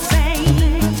the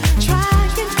same,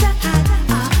 trying to hide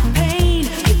our pain.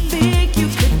 You think you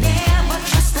could never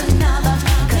trust another,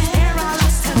 'cause they're all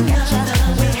us together.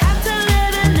 We have to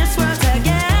live in this world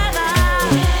together.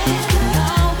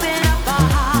 Open up our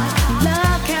heart,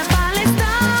 love can finally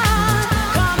start.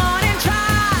 Come on and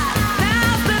try.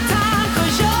 Now's the time,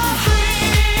 'cause you're free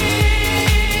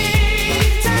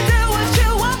to do what you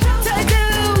want to do.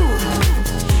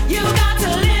 You got to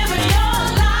live your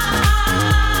life.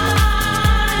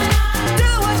 Do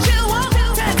what you want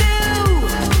to do.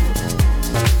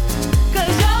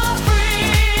 'Cause you're free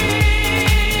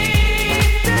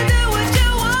to do what you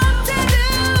want to do.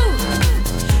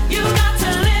 You got to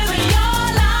live your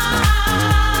life.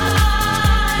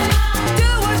 Do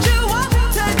what you want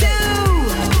to do.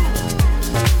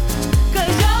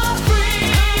 'Cause you're free.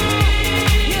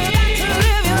 You got to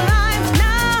live your life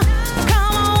now.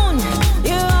 Come on.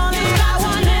 You only got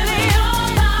one living your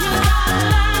life. You gotta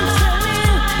learn to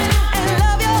live and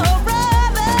love your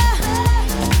brother.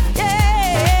 Yeah.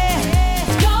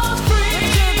 You're free.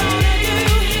 What you gonna do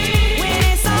when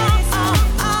it's all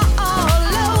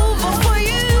over for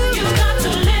you? You got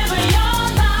to live your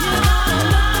life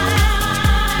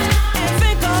and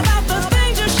think about the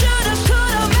things you shoulda,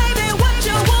 coulda, maybe what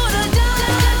you woulda done.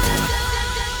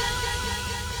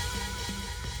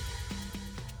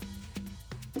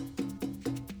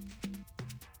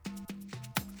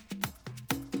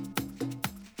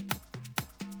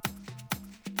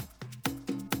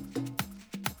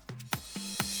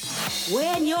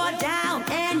 When you're down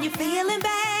and you're feeling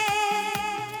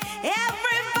bad,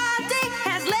 everybody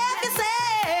has left you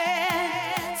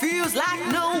sad. Feels like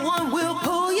no one will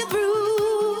pull you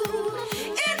through.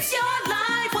 It's your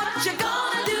life, what you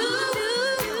gonna do?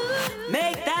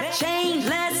 Make that change,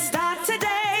 let's start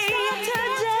today.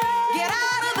 Get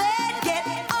out of bed, get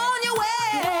on your way.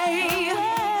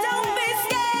 Don't be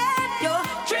scared, your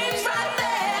dream's right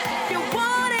there. You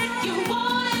want it,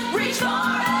 reach for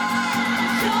it.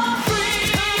 You're free.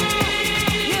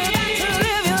 You got to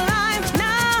live your life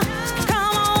now.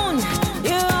 Come on,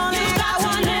 you only got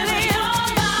one living your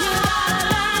life. You gotta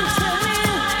learn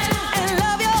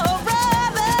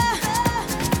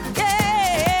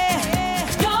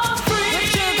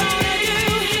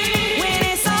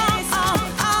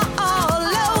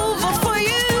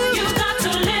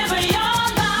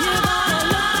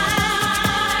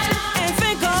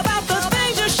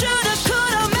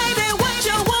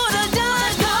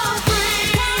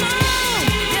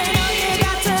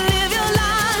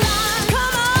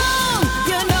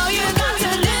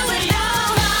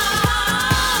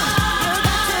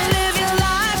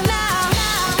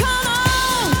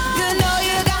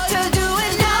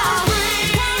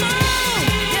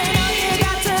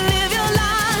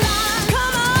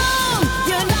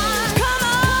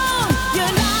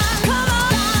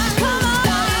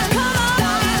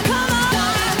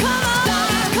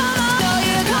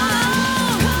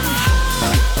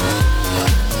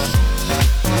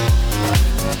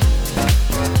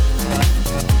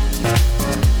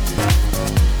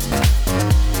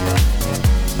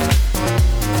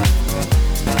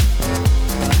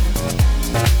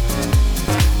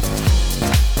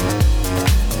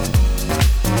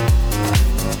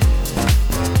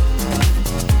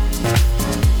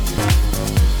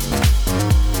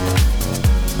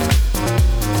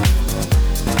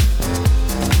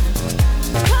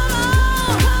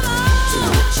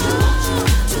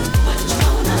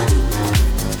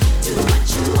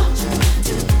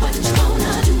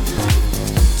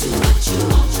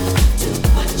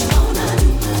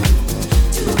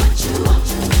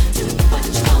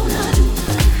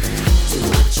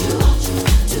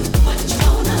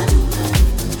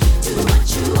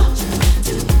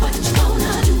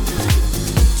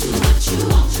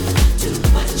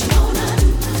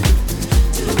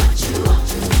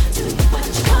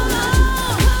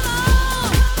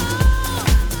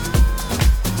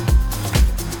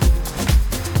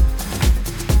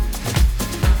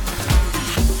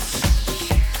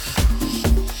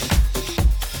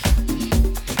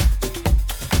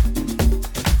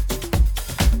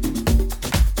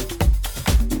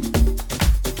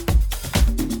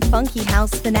Funky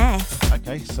House Finesse.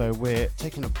 Okay, so we're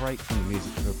taking a break from the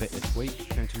music for a bit this week.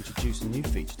 We're going to introduce a new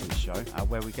feature to the show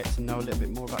where we get to know a little bit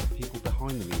more about the people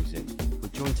behind the music. We're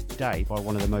joined today by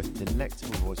one of the most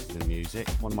delectable voices in music,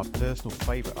 one of my personal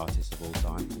favourite artists of all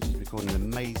time, which is recording an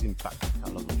amazing back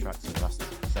catalogue of tracks over the last,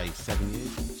 say, 7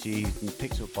 years. She's been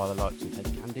picked up by the likes of Ted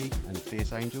Candy and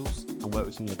Fierce Angels and worked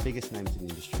with some of the biggest names in the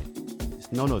industry.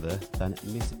 It's none other than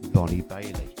Miss Bonnie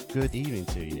Bailey. Good evening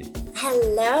to you.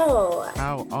 Hello.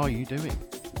 How are you doing?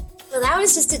 Well, that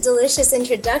was just a delicious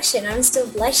introduction. I'm still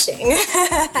blushing.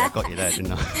 Yeah, I got you there,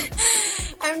 didn't I?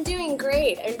 I'm doing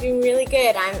great. I'm doing really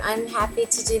good. I'm happy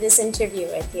to do this interview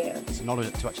with you. It's an honour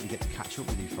to actually get to catch up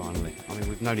with you finally. I mean,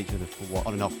 we've known each other for what,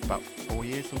 on and off, about 4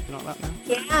 years, something like that now?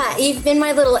 Yeah, you've been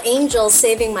my little angel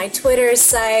saving my Twitter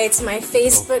sites, my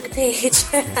Facebook page.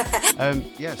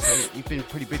 Yeah, so you've been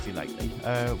pretty busy lately.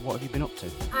 What have you been up to?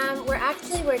 We're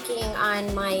actually working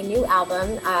on my new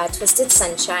album, Twisted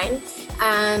Sunshine.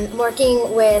 I'm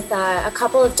working with a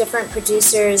couple of different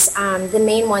producers. The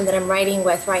main one that I'm writing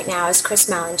with right now is Chris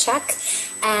Malinchek.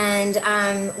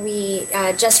 And we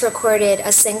just recorded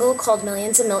a single called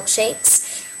Millions of Milkshakes,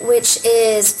 which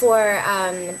is for,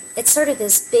 it's sort of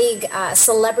this big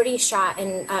celebrity shop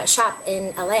in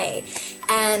LA.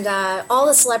 And all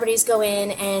the celebrities go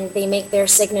in and they make their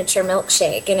signature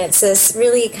milkshake. And it's this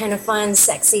really kind of fun,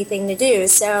 sexy thing to do.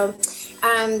 So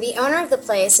the owner of the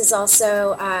place is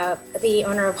also the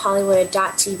owner of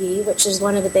Hollywood.TV, which is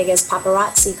one of the biggest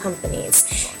paparazzi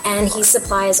companies. And he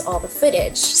supplies all the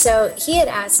footage. So he had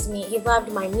asked me, he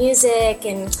loved my music,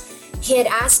 and he had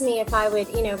asked me if I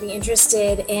would, be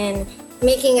interested in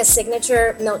making a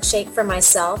signature milkshake for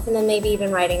myself and then maybe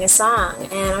even writing a song.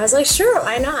 And I was like, sure,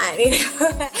 why not?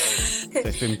 So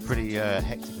it's been pretty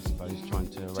hectic, I suppose, trying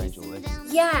to arrange all this.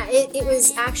 Yeah, it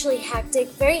was actually hectic,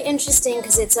 very interesting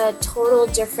because it's a total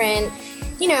different,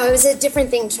 it was a different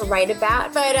thing to write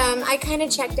about. But I kind of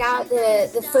checked out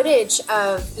the footage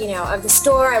of the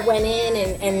store. I went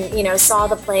in and saw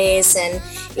the place and,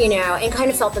 and kind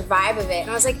of felt the vibe of it. And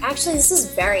I was like, actually, this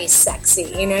is very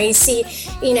sexy. You see,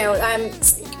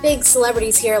 big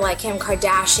celebrities here like Kim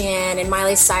Kardashian and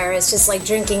Miley Cyrus just like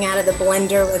drinking out of the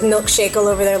blender with milkshake all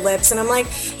over their lips. And I'm like,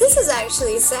 this is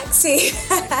actually sexy.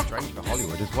 Strange for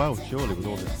Hollywood as well, surely, with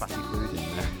all this fatty food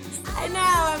in there. I know,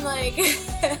 I'm like...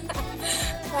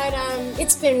 But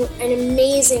it's been an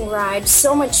amazing ride,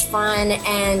 so much fun,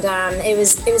 and it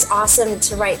was awesome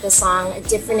to write the song, a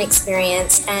different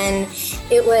experience, and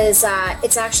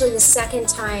it's actually the second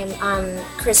time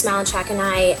Chris Malinchek and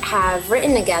I have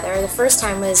written together. The first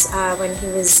time was when he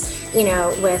was,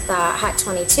 with Hot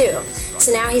 22.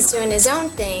 So now he's doing his own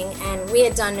thing, and we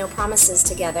had done No Promises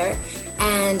together.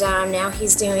 And now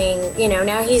he's doing,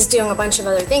 a bunch of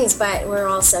other things, but we're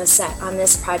also set on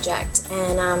this project.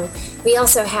 And we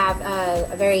also have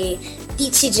a very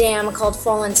beachy jam called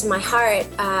Fall Into My Heart,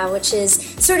 which is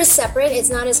sort of separate.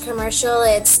 It's not as commercial.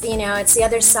 It's, it's the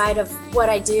other side of what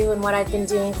I do and what I've been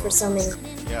doing for so many.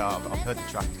 Yeah, I've heard the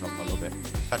track a little bit.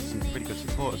 You've had some pretty good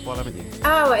support as well, haven't you?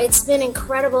 Oh, it's been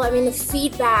incredible. I mean, the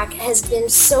feedback has been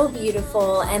so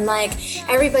beautiful, and like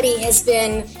everybody has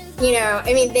been,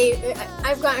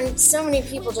 I've gotten so many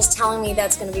people just telling me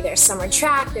that's going to be their summer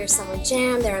track, their summer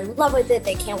jam. They're in love with it.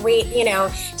 They can't wait,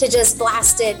 to just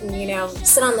blast it and,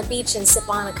 sit on the beach and sip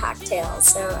on a cocktail.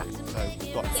 So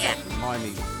we've got the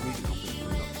Miami Music Conference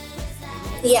coming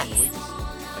up. Yeah.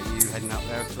 Are you heading out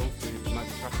there at all to promote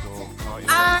the track, or are you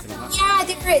anything like that?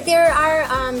 Yeah, there are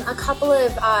a couple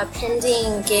of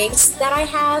pending gigs that I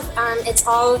have.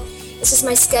 It's just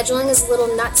my scheduling is a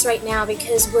little nuts right now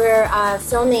because we're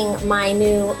filming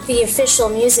the official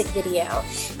music video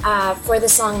for the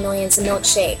song Millions of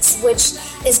Milkshakes, which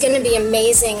is going to be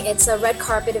amazing. It's a red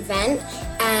carpet event,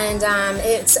 and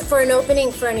it's for an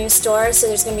opening for a new store, so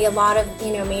there's going to be a lot of,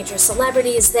 major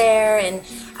celebrities there, and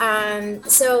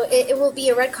so it will be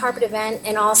a red carpet event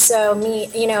and also me,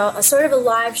 a sort of a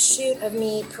live shoot of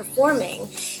me performing.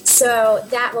 So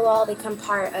that will all become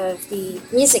part of the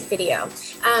music video.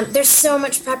 There's so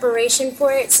much preparation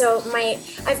for it. So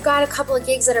I've got a couple of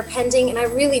gigs that are pending, and I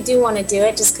really do want to do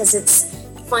it just because it's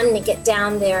fun to get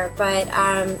down there. But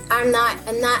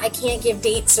I can't give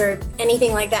dates or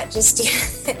anything like that just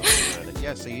yet.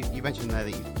 Yeah, so you mentioned there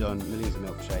that you've done Millions of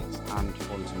Milkshakes and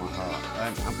Fall Into My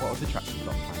Heart. And what other tracks have you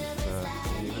got planned for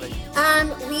the new release?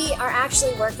 We are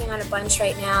actually working on a bunch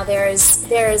right now. There's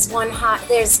one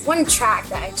track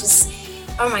that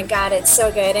Oh my God, it's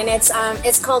so good, and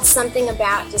it's called Something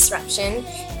About Disruption,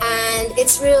 and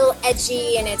it's real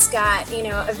edgy, and it's got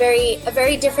a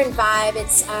very different vibe.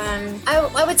 It's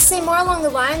I would say more along the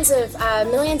lines of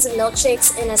Millions of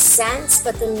Milkshakes in a sense,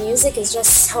 but the music is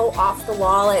just so off the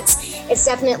wall. It's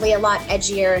definitely a lot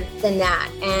edgier than that,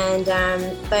 and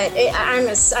I'm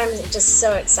just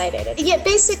so excited. Yeah,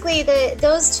 basically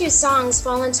those two songs,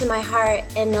 Fall Into My Heart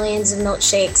and Millions of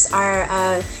Milkshakes,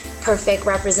 are perfect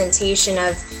representation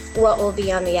of what will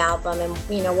be on the album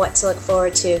and what to look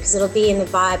forward to, because it'll be in the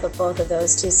vibe of both of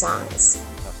those two songs.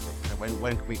 Fantastic. So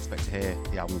when can we expect to hear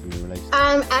the album being released?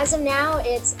 As of now,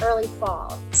 it's early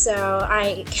fall, so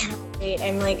I can't wait.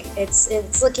 I'm like,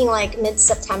 it's looking like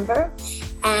mid-September,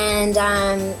 and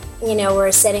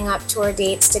we're setting up tour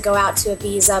dates to go out to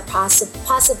Ibiza,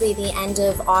 possibly the end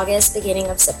of August, beginning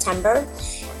of September,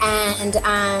 and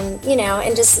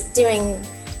and just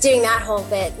doing that whole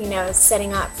bit,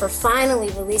 setting up for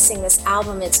finally releasing this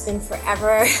album. It's been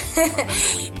forever. I remember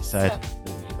when you said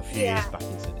a few years back,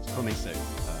 you said it's coming soon.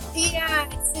 Yeah,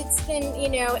 it's been,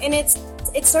 and it's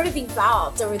sort of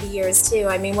evolved over the years too.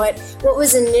 I mean, what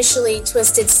was initially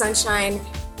Twisted Sunshine,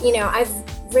 I've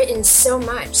written so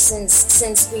much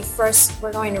since we first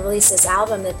were going to release this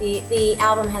album, that the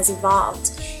album has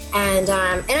evolved, and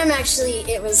I'm actually,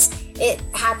 it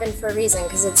happened for a reason,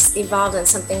 because it's evolved into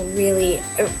something really,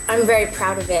 I'm very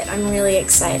proud of it. I'm really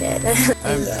excited.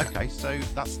 Okay, so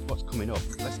that's what's coming up.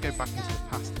 Let's go back into the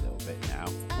past a little bit now.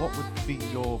 What would be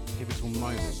your pivotal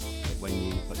moment when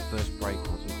you got your first break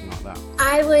or something like that?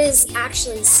 I was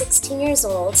actually 16 years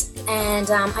old, and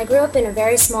I grew up in a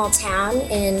very small town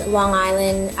in Long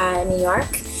Island, New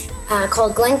York,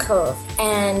 called Glen Cove,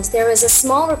 and there was a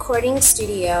small recording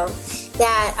studio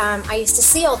that I used to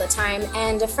see all the time,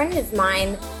 and a friend of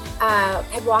mine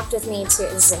had walked with me to,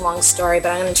 this is a long story, but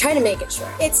I'm going to try to make it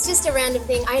short. It's just a random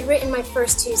thing. I had written my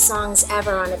first 2 songs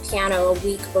ever on a piano a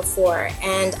week before,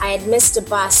 and I had missed a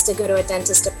bus to go to a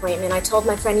dentist appointment. I told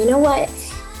my friend, you know what?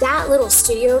 That little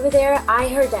studio over there, I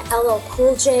heard that LL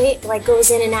Cool J goes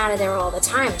in and out of there all the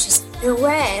time. She's like, no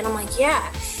way. And I'm like,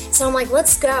 yeah. So I'm like,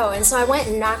 let's go. And so I went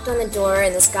and knocked on the door,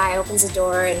 and this guy opens the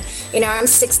door, and, I'm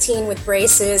 16 with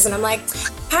braces, and I'm like,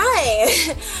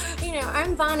 hi,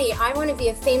 I'm Bonnie. I want to be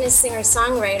a famous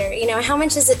singer-songwriter. How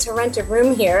much is it to rent a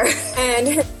room here?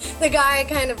 And the guy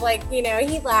kind of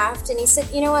he laughed, and he said,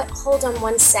 you know what, hold on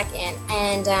one second.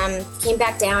 And came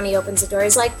back down, he opens the door,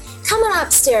 he's like, come on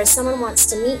upstairs, someone wants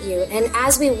to meet you. And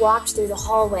as we walked through the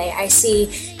hallway, I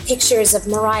see pictures of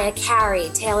Mariah Carey,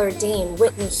 Taylor Dane,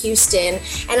 Whitney Houston,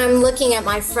 and I'm looking at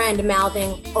my friend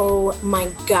mouthing, oh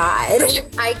my God.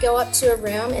 I go up to a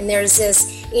room, and there's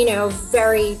this,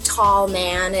 very tall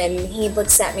man, and he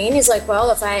looks at me and he's like,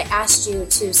 well, if I asked you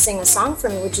to sing a song for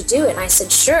me, would you do it? And I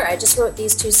said, sure. I just wrote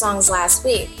these 2 songs last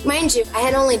week. Mind you, I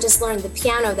had only just learned the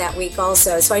piano that week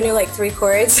also, so I knew 3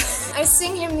 chords. I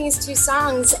sing him these 2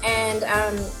 songs, and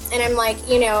I'm like,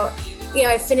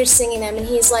 I finished singing them, and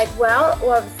he's like,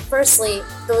 well, firstly,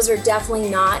 those are definitely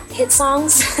not hit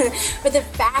songs, but the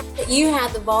fact that you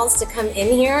had the balls to come in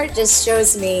here just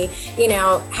shows me,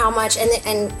 how much,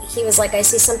 and he was like, I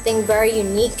see something very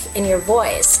unique in your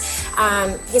voice.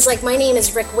 He's like, my name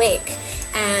is Rick Wake,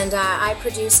 and I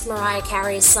produced Mariah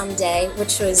Carey's Someday,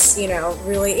 which was,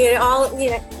 really,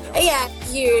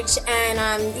 huge,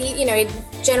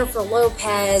 and, Jennifer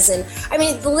Lopez, and, I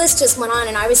mean, the list just went on,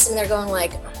 and I was sitting there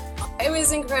going it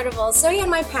was incredible. So yeah,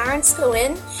 my parents go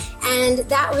in, and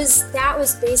that was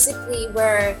basically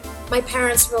where my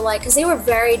parents were like, because they were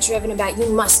very driven about, you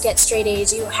must get straight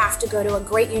A's, you have to go to a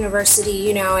great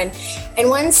university, and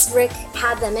once Rick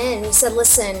had them in, he said,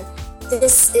 listen,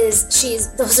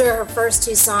 those are her first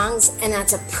 2 songs, and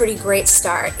that's a pretty great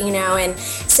start, and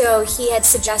so he had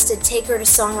suggested take her to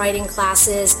songwriting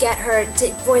classes, get her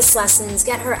to voice lessons,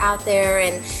 get her out there,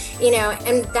 and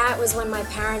and that was when my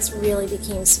parents really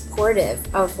became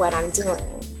supportive of what I'm doing.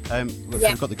 We've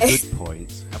got the good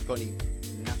points. Have got any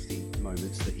nasty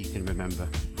moments that you can remember?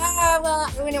 Well,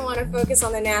 I wouldn't want to focus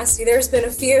on the nasty. There's been a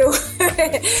few,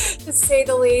 to say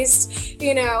the least.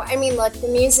 I mean, look, the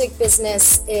music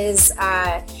business is,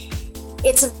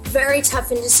 it's a very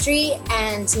tough industry,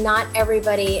 and not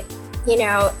everybody,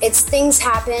 things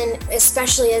happen,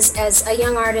 especially as a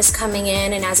young artist coming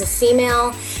in, and as a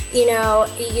female,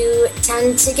 you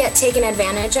tend to get taken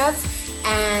advantage of.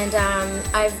 And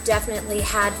I've definitely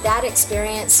had that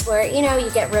experience where,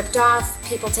 you get ripped off,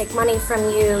 people take money from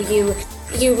you,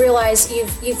 you realize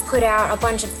you've put out a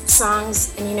bunch of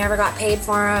songs and you never got paid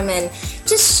for them, and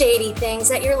just shady things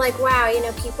that you're like, wow,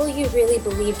 people you really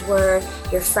believed were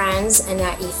your friends and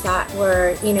that you thought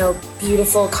were,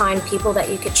 beautiful, kind people that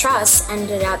you could trust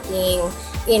ended up being,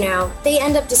 they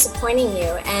end up disappointing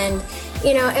you. And,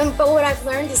 but what I've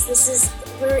learned is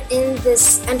we're in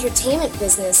this entertainment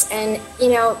business, and,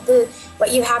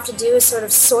 what you have to do is sort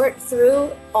of sort through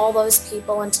all those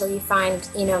people until you find,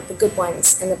 the good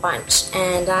ones in the bunch.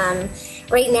 And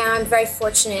right now I'm very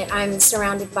fortunate. I'm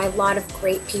surrounded by a lot of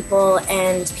great people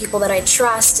and people that I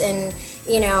trust, and,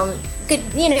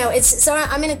 good, so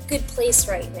I'm in a good place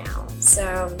right now.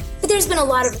 So, but there's been a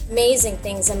lot of amazing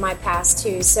things in my past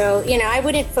too. So, I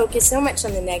wouldn't focus so much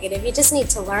on the negative. You just need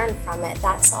to learn from it.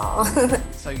 That's all.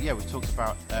 So yeah, we talked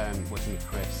about working with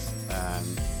Chris.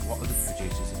 What other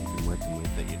producers have you been working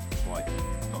with that you've quite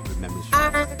got good memories from?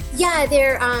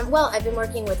 I've been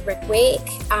working with Rick Wake.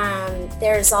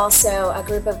 There's also a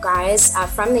group of guys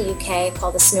from the UK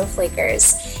called the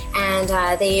Snowflakers,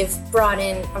 and they've brought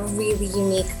in a really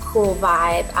unique, cool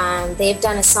vibe. They've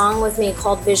done a song with me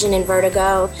called Vision and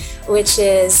Vertigo, which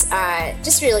is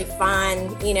just really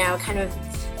fun, kind of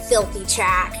filthy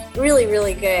track. Really,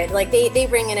 really good. Like they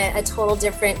bring in a total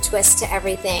different twist to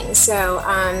everything. So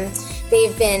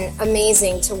they've been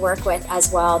amazing to work with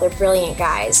as well. They're brilliant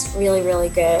guys. Really, really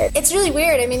good. It's really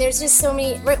weird. I mean, there's just so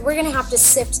many. We're going to have to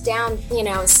sift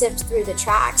through the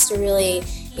tracks to really,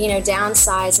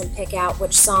 downsize and pick out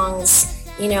which songs,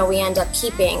 we end up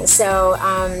keeping. So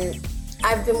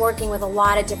I've been working with a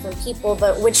lot of different people,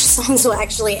 but which songs will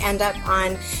actually end up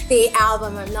on the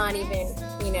album, I'm not even,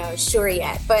 sure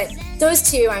yet. But those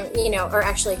two, or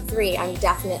actually three, I'm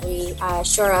definitely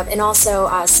sure of, and also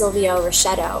Silvio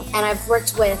Ricciotto. And I've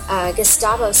worked with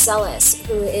Gustavo Celis,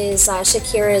 who is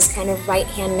Shakira's kind of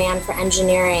right-hand man for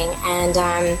engineering,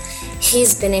 and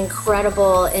he's been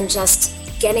incredible in just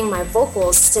getting my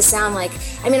vocals to sound like,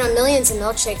 on Millions of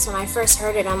Milkshakes, when I first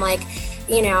heard it, I'm like,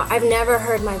 I've never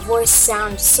heard my voice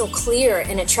sound so clear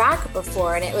in a track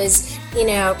before. And it was,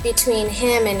 between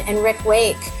him and Rick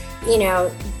Wake,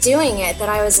 doing it, that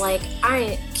I was like,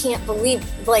 I can't believe,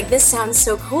 this sounds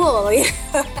so cool.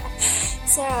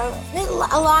 So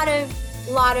a lot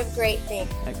of great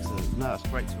things. Excellent. No, that's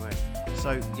great to hear.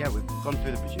 So yeah, we've gone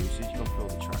through the producers, you've gone through all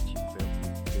the tracks you've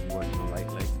been working on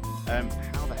lately.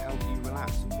 How the hell do you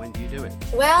relax, and when do you do it?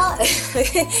 Well,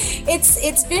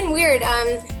 it's been weird.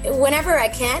 Whenever I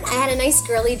can. I had a nice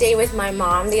girly day with my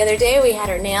mom the other day. We had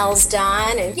her nails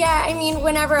done, and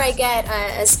whenever I get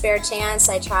a spare chance,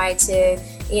 I try to,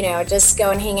 just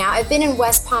go and hang out. I've been in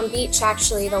West Palm Beach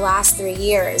actually the last 3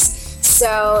 years.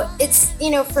 So it's,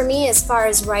 for me, as far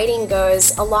as writing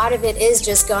goes, a lot of it is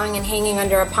just going and hanging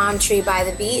under a palm tree by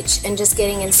the beach and just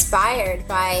getting inspired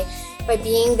by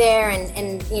being there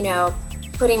and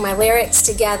putting my lyrics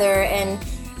together, and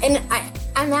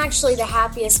I'm actually the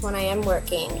happiest when I am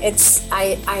working.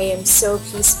 I am so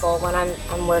peaceful when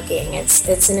I'm working.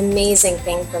 It's an amazing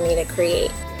thing for me to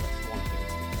create.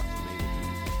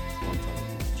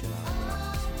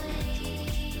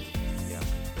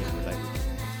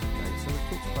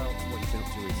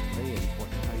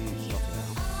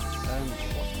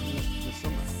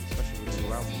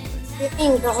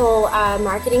 Doing the whole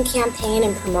marketing campaign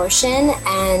and promotion,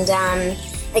 and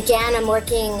again, I'm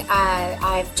working,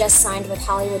 I've just signed with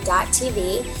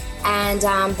Hollywood.tv, and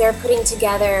they're putting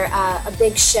together a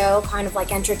big show, kind of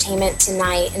like Entertainment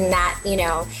Tonight, and that,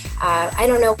 I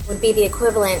don't know what would be the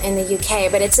equivalent in the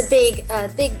UK, but it's a big,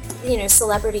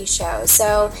 celebrity show.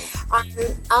 So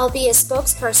I'll be a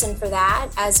spokesperson for that,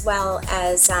 as well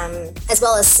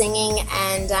as singing,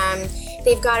 and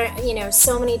they've got,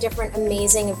 so many different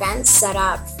amazing events set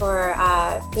up for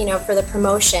the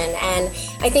promotion. And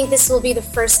I think this will be the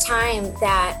first time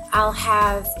that I'll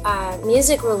have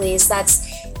music release that's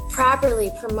properly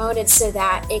promoted so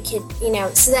that it could,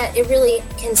 so that it really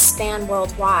can span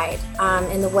worldwide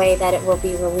in the way that it will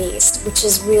be released, which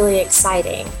is really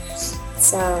exciting.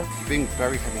 So you've been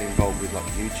very heavily involved with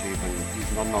YouTube and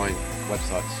using online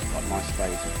websites like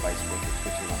MySpace and Facebook and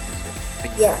Twitter and that sort of stuff. I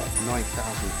think you've got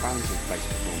 9,000 fans on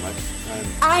Facebook almost.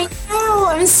 I know,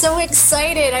 I'm so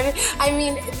excited. I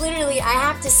mean, literally, I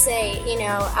have to say, you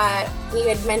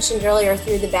had mentioned earlier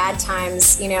through the bad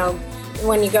times,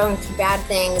 when you're going through bad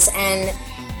things, and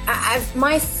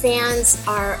my fans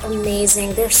are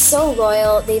amazing. They're so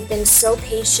loyal. They've been so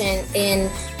patient in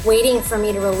waiting for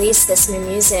me to release this new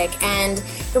music. And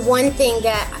the one thing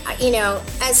that,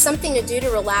 as something to do to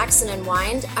relax and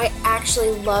unwind, I actually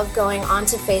love going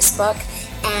onto Facebook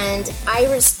and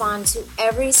I respond to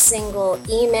every single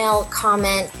email,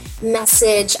 comment,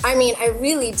 message. I mean, I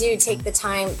really do take the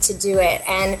time to do it.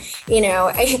 And,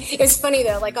 it's funny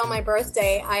though, like on my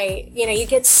birthday, you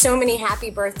get so many happy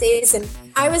birthdays, and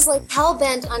I was like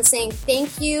hell-bent on saying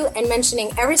thank you and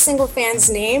mentioning every single fan's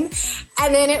name.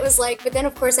 And then it was like, but then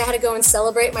of course I had to go and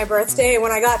celebrate my birthday. And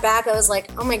when I got back, I was like,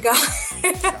 oh my God.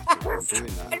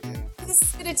 This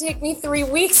is going to take me 3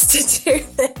 weeks to do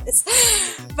this.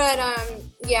 But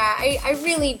I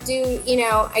really do,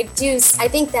 I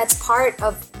think that's part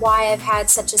of why I've had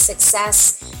such a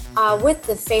success with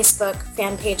the Facebook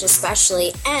fan page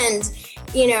especially. And,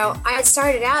 I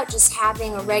started out just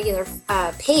having a regular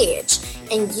page,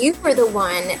 and you were the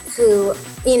one who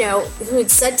had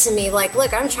said to me, like,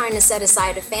 look, I'm trying to set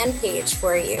aside a fan page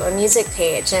for you, a music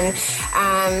page.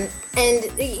 And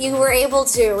you were able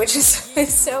to, which is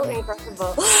so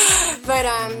incredible. But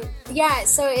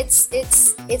so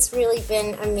it's really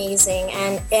been amazing,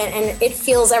 and it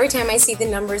feels, every time I see the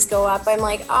numbers go up, I'm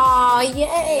like, oh,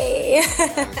 yay.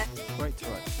 Great to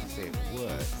actually see it work.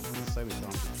 There's so many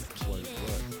times it won't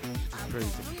work. It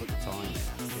proves if you put the time in,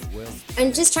 it will.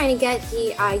 I'm just trying to get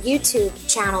the YouTube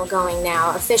channel going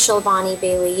now, official Bonnie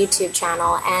Bailey YouTube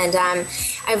channel, and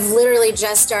I've literally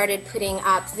just started putting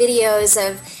up videos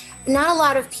of, not a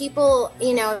lot of people,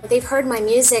 they've heard my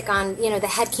music on, the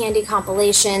Head Candy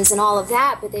compilations and all of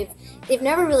that, but they've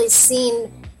never really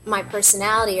seen my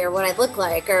personality or what I look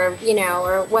like, or,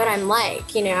 or what I'm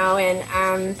like,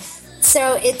 and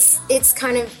so it's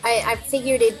kind of, I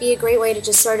figured it'd be a great way to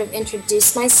just sort of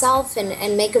introduce myself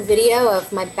and make a video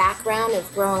of my background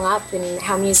of growing up and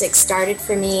how music started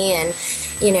for me, and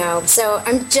so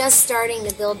I'm just starting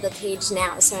to build the page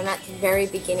now, so I'm at the very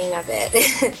beginning of it.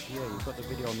 Yeah, you've got the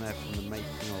video on there from the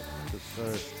making of the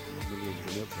first Million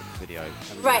Milkshake video.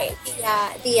 Right.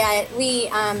 Yeah.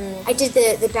 I did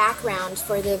the background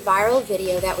for the viral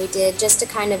video that we did, just to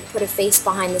kind of put a face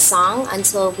behind the song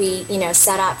until we,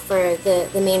 set up for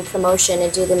the main promotion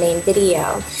and do the main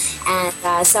video. And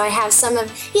so I have some of,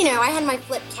 I had my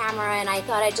flip camera, and I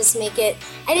thought I'd just make it,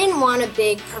 I didn't want a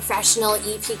big professional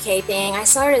EPK thing. I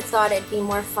sort of thought it'd be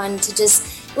more fun to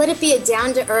just let it be a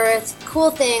down-to-earth, cool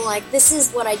thing, like, this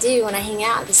is what I do when I hang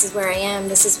out, this is where I am,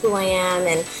 this is who I am,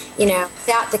 and,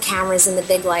 without the cameras and the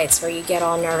big lights where you get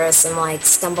all nervous and, like,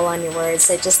 stumble on your words.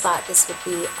 I just thought this would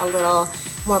be a little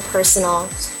more personal.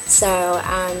 So,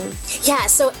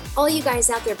 so all you guys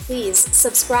out there, please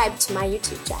subscribe to my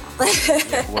YouTube channel.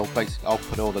 Well, basically, I'll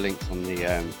put all the links on the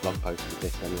blog post with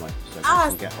this anyway, so you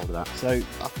can get hold of that. So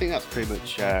I think that's pretty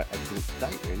much everything to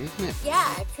date, really, isn't it?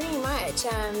 Yeah, pretty much.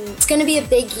 It's going to be a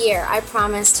big year, I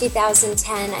promise.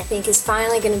 2010, I think, is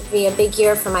finally going to be a big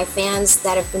year for my fans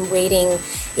that have been waiting,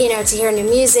 to hear new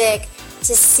music,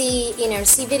 to see,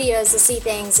 see videos, to see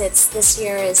things. This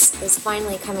year is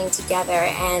finally coming together,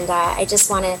 and I just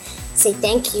want to say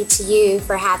thank you to you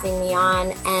for having me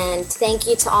on, and thank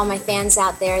you to all my fans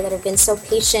out there that have been so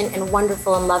patient and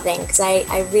wonderful and loving, because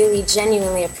I really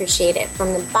genuinely appreciate it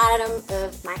from the bottom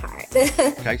of my heart.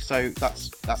 Okay, so that's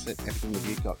it, everything that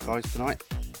you've got, guys, tonight.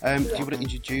 Do you want to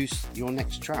introduce your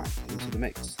next track into the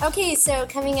mix? Okay, so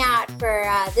coming out for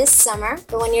this summer,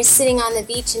 but when you're sitting on the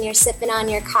beach and you're sipping on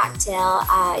your cocktail,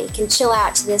 you can chill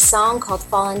out to this song called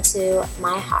Fall Into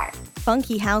My Heart.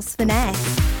 Funky House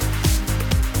Finesse.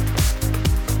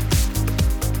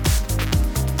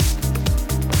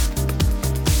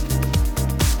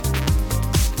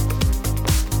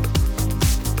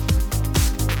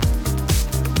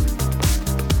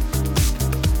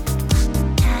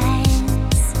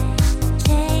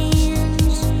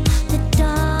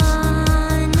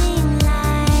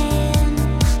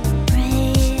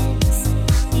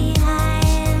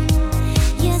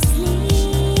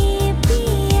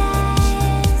 Sleepy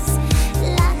eyes.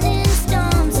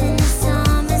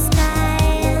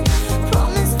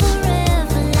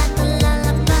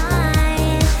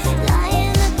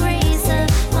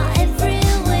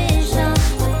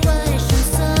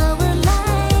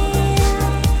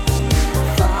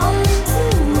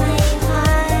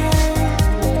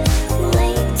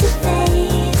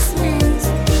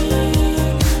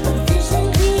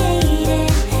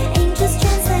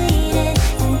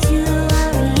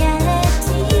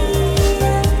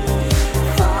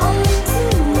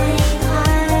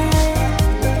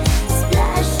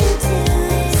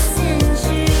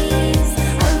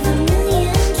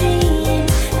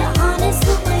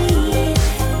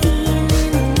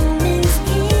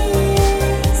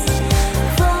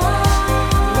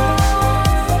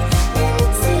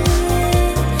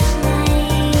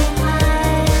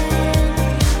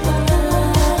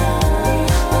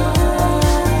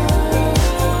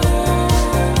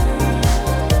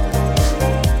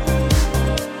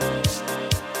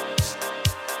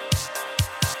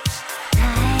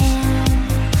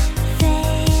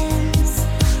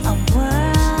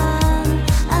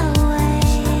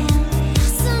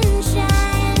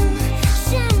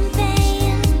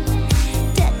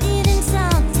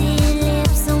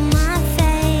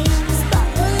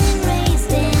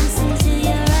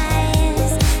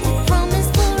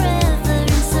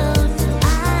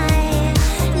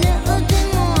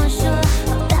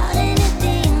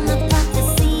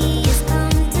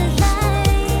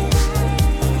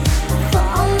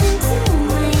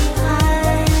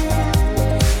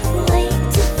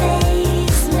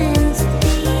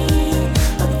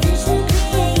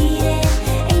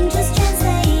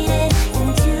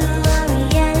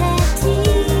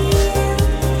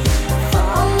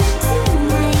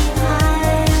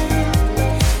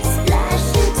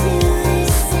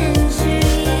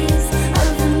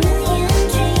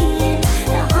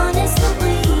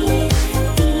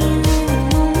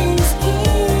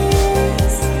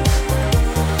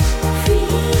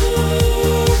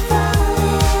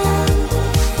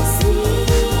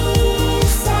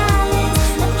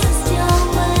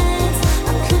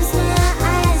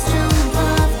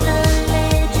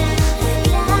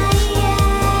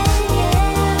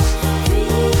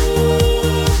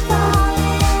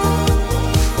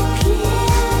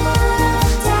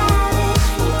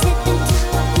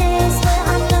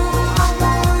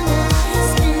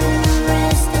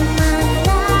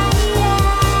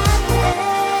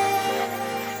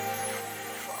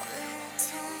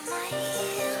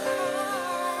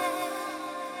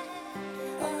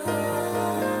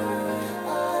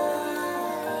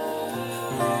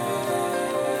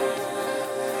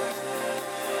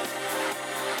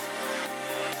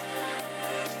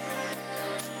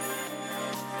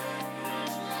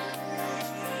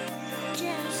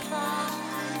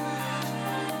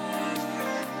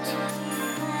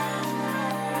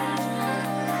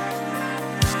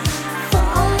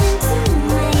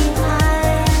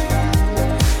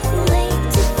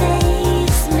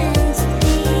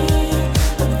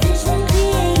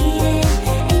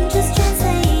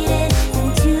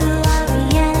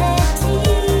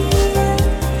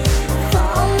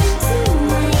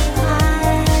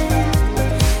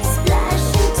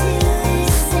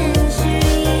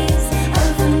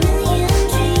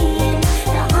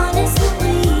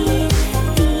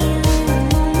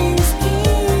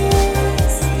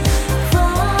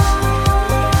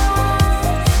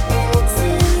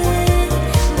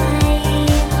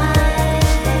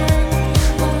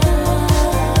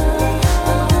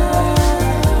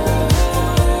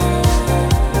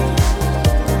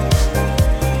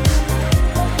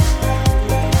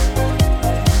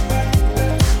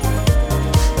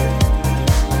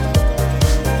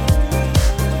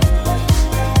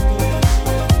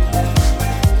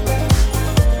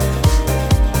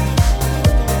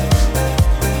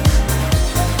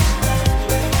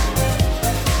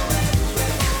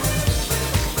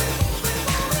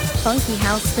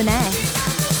 House Finesse.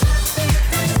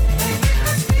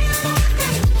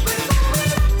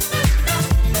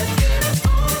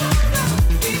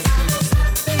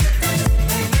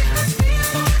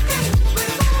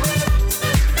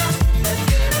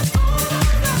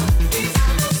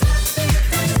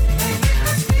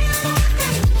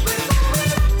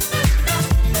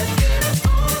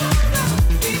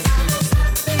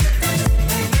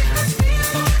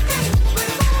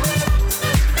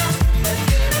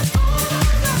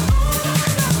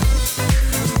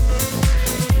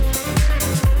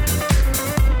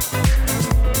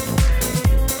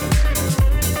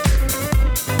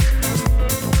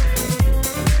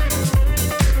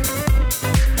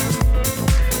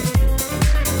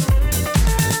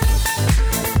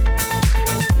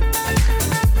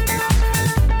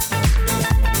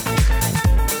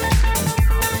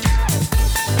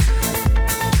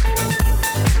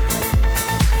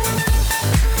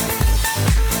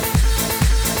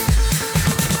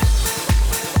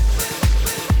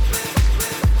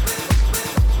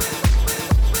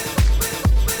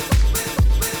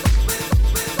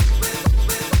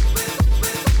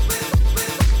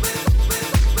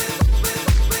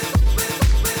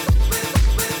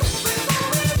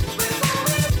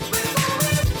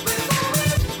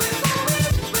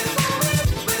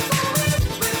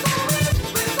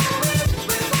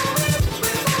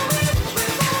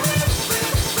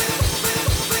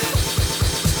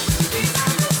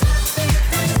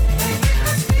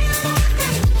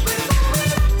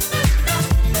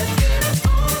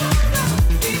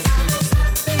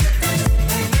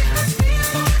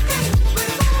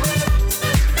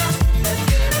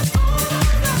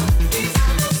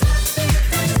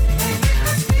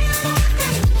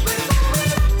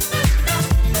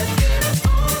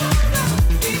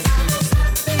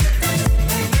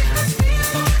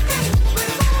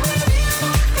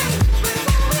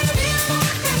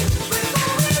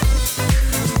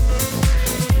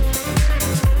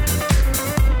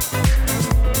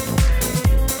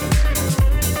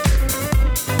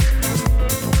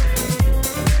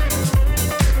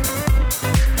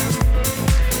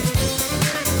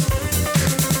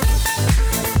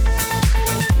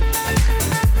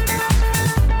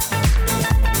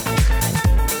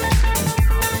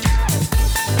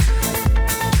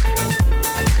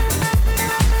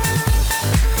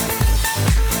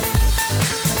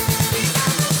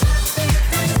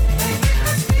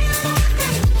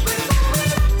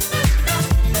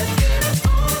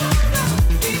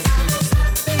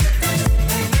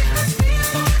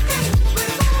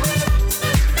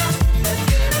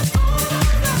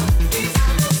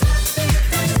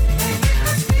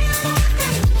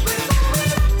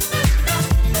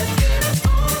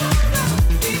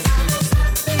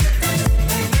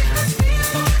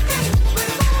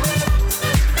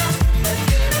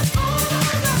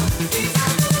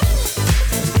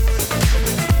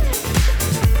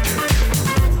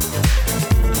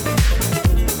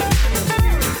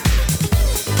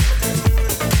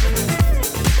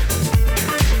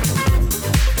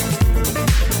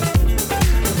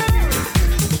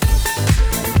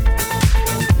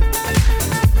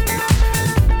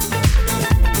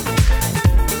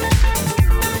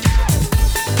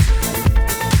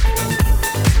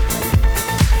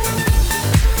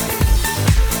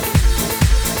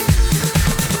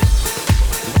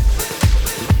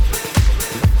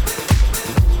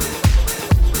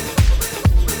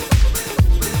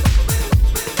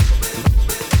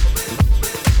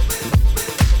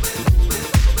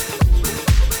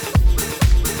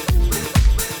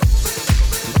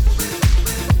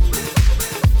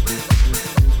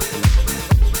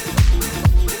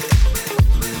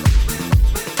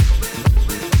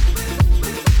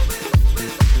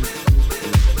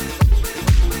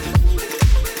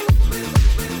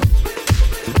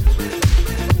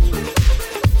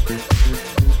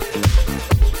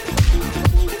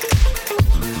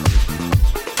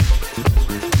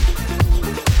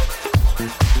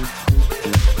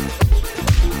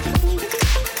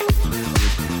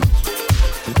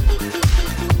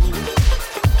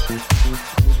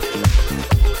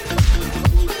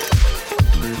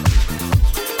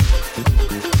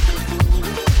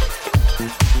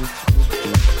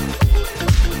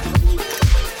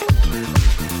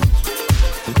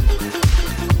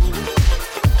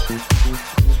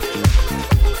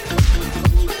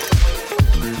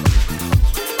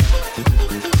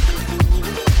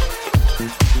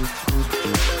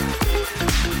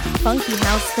 Funky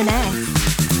House Finesse.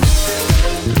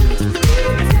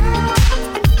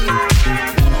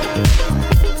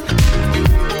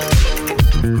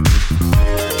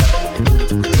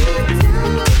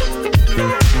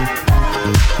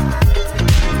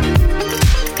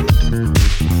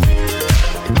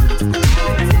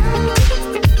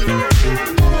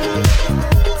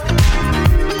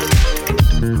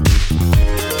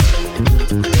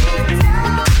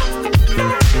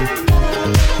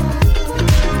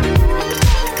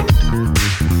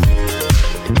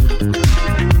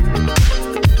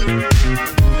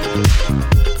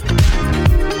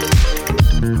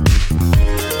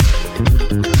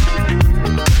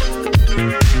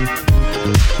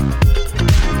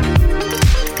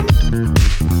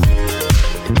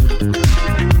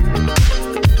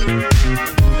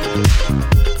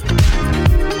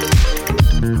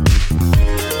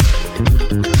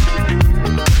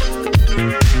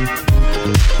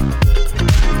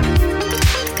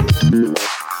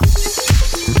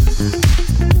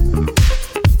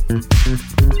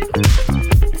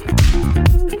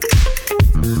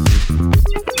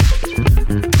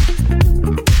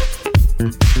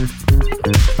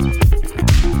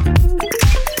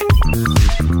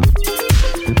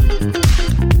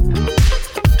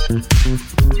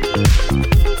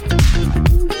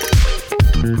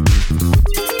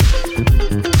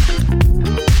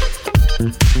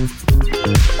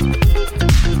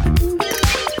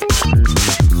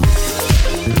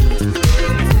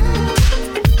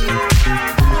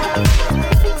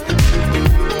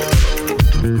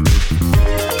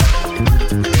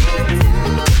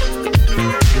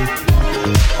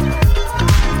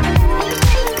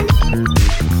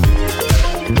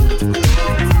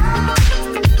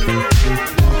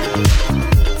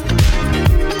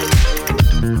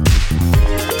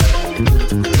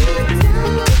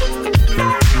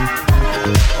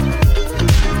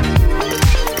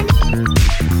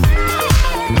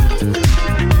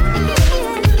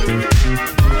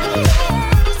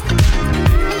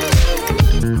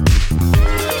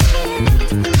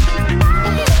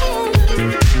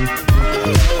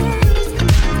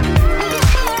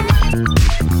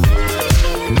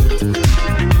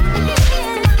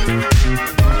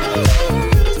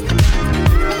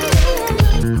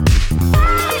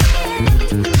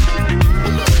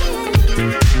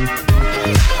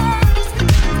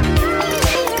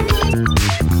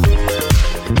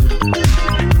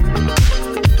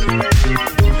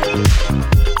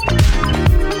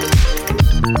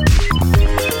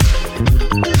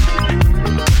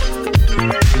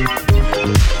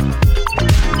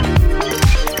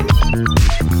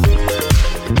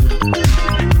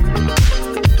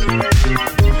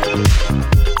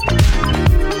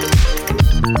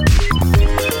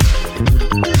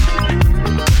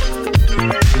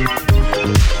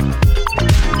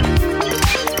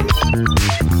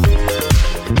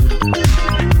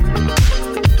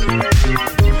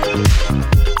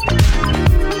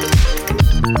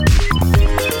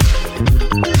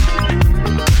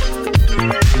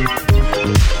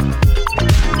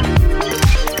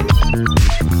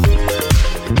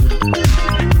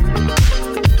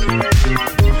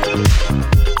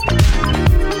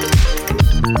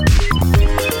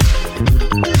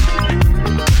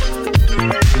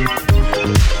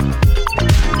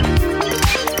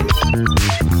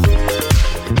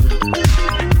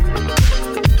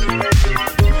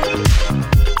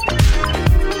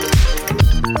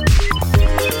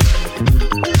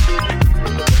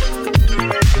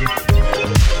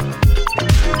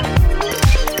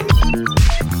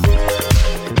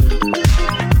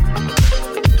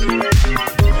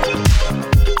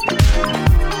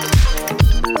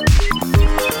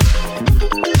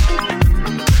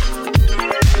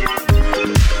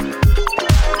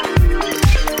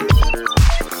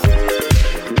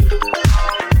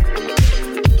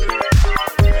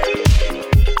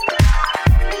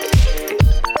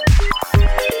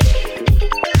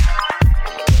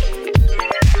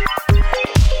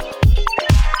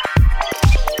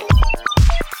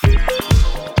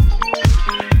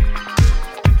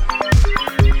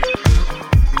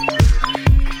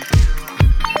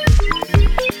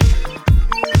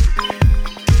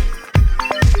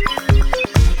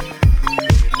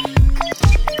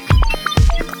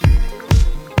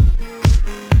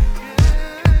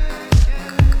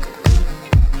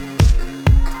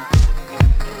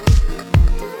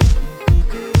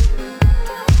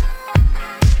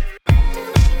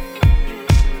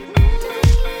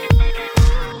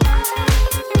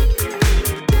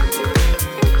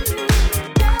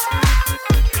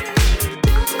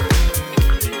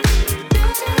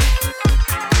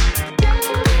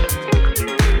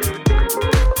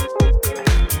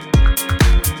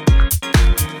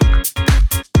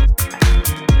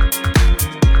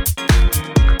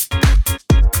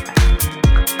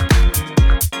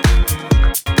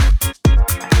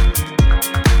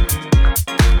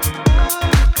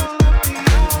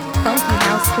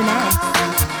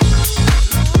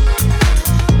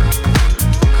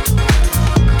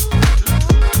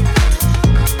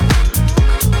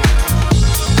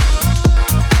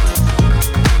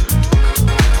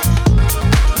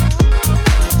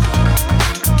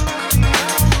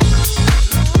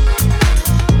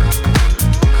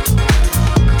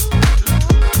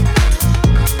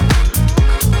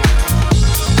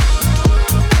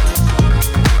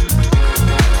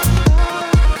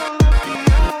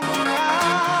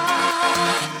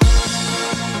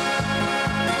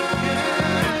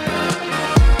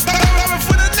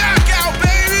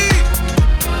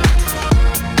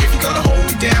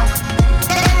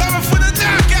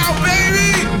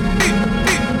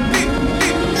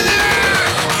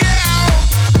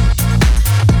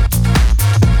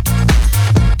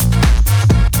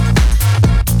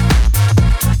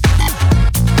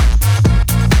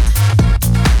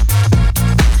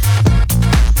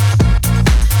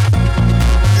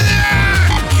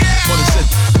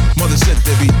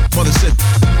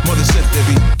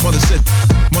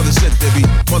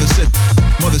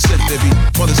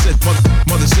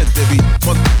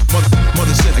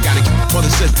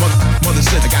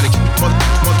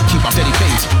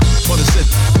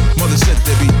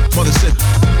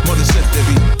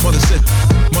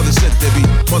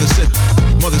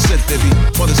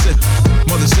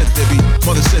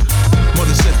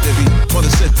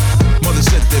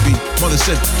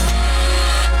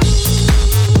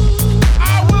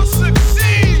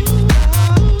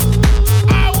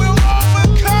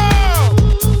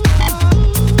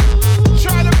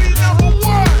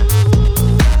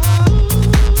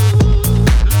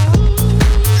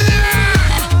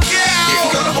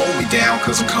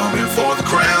 cause I'm coming for the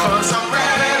crown. Cause I'm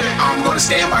ready. I'm gonna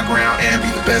stand my ground and be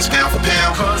the best pound for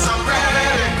pound. Cause I'm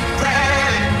ready,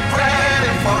 ready,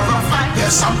 ready for the fight.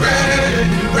 Yes, I'm ready,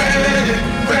 ready,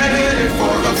 ready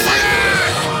for the fight.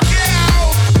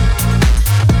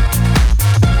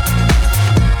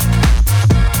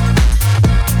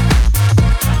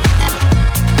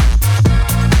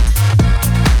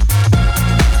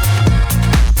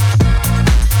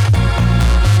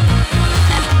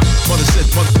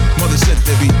 Mother said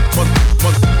there be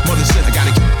mother said I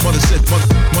gotta mother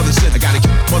said I gotta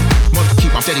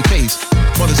keep my steady pace.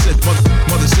 Mother said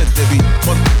there be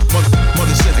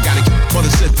mother said I gotta mother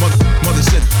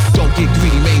said don't get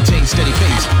greedy, maintain steady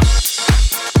pace.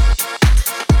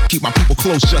 Keep my people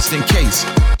close just in case.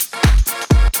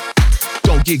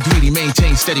 Don't get greedy,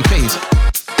 maintain steady pace.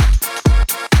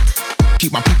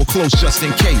 Keep my people close just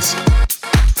in case.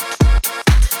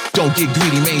 Don't get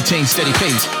greedy, maintain steady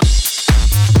pace.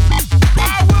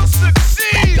 I will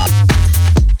succeed.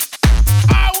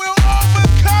 I will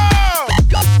overcome.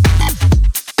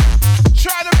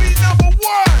 Try to be number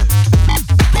one.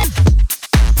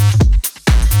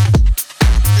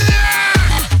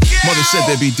 Yeah. Mother said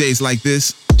there'd be days like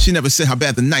this. She never said how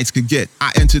bad the nights could get.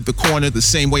 I entered the corner the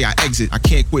same way I exit. I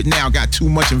can't quit now, got too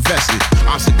much invested.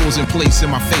 Obstacles in place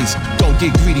in my face. Don't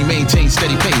get greedy, maintain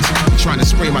steady pace. I'm trying to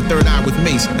spray my third eye with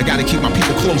mace. I gotta keep my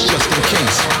people close just in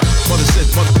case. Mother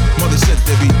said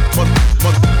there be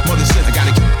mother said I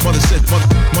gotta mother said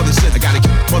I gotta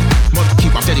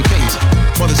keep my steady pace.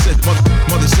 Mother said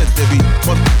there be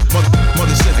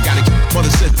mother said I gotta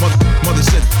mother said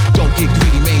don't get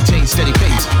greedy, maintain steady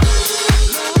pace.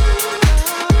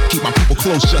 Keep my people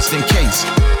close just in case.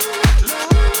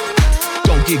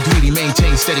 Don't get greedy,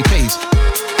 maintain steady pace.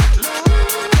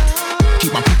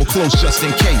 Keep my people close just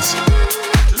in case.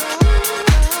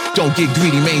 Don't get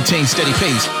greedy, maintain steady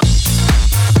pace.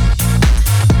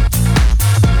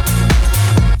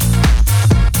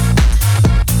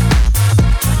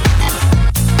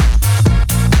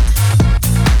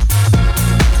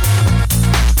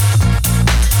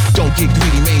 Don't get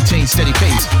greedy, maintain steady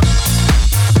pace.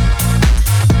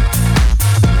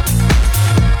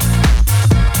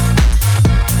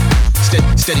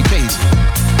 Steady pace.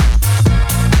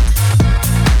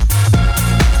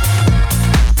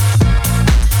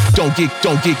 Don't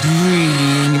get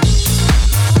greedy.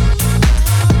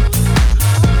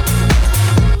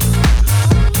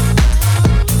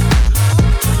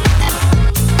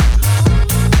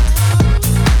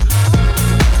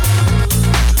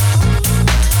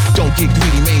 Don't get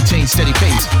greedy, maintain steady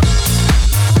pace.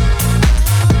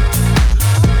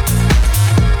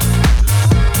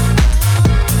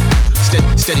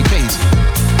 Steady pace.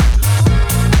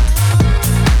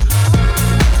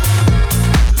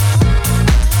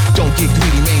 Don't get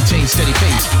greedy, maintain steady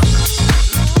pace.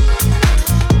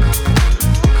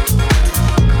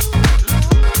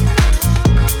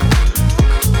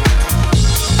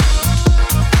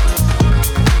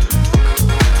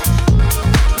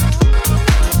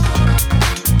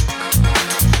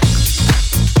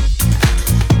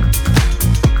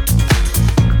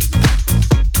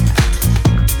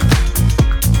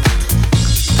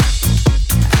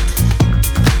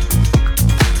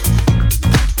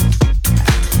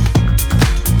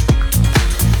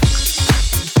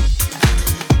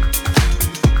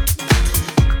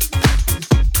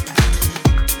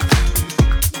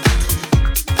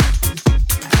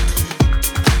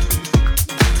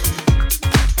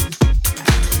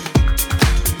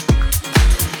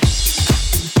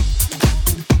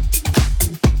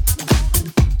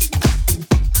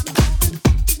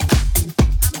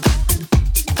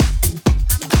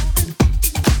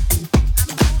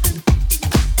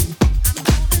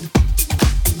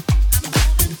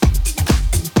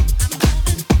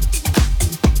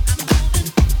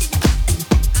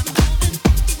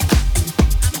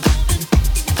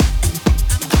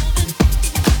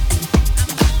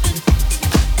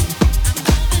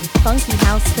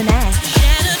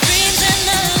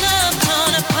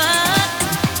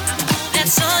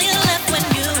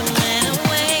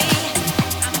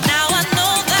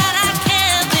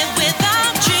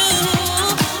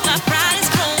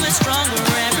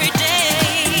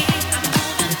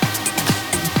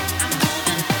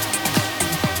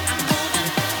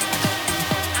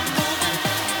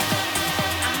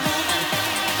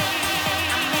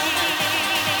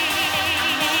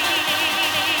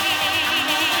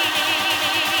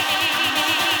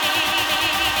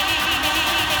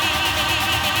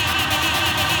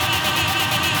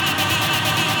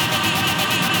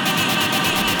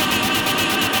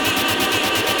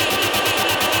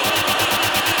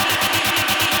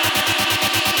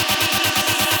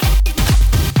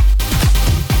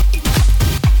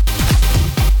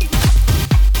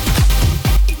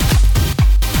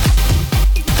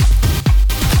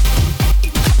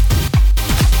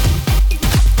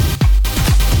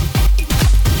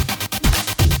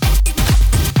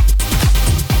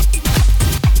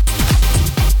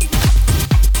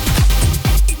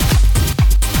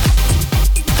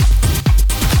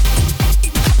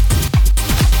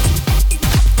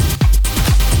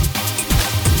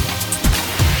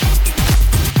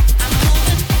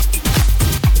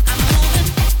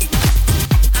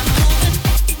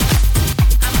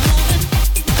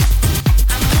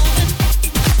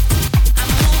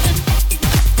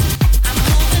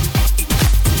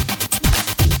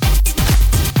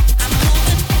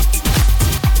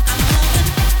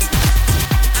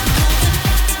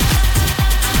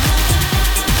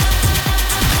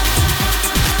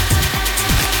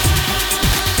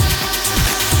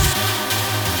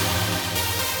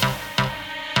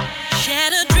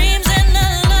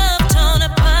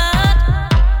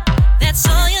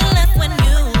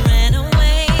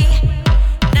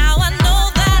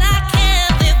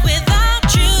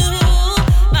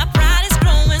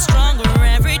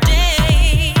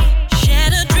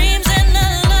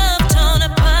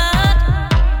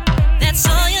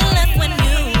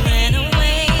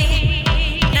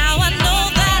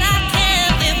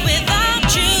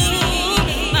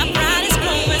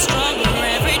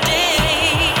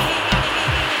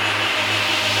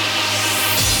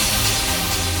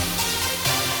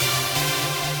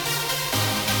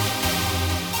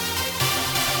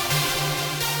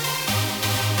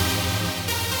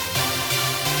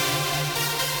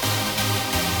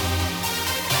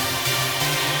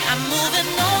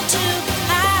 on to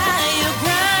higher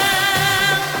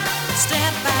ground.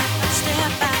 Step by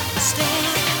step by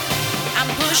step, I'm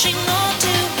pushing on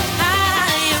to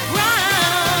higher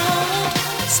ground.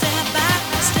 Step by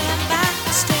step by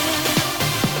step,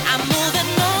 I'm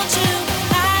moving on to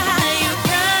higher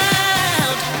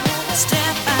ground.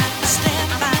 Step by step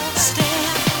by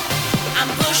step, I'm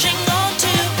pushing on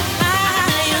to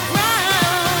higher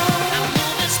ground. I'm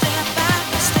moving step by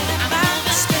step by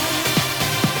step.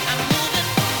 I'm moving.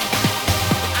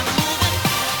 I'm moving. I'm moving.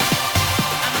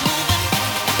 I'm moving. I'm moving.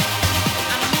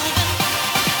 I'm moving. I'm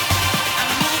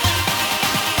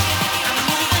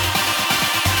moving.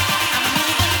 I'm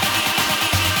moving.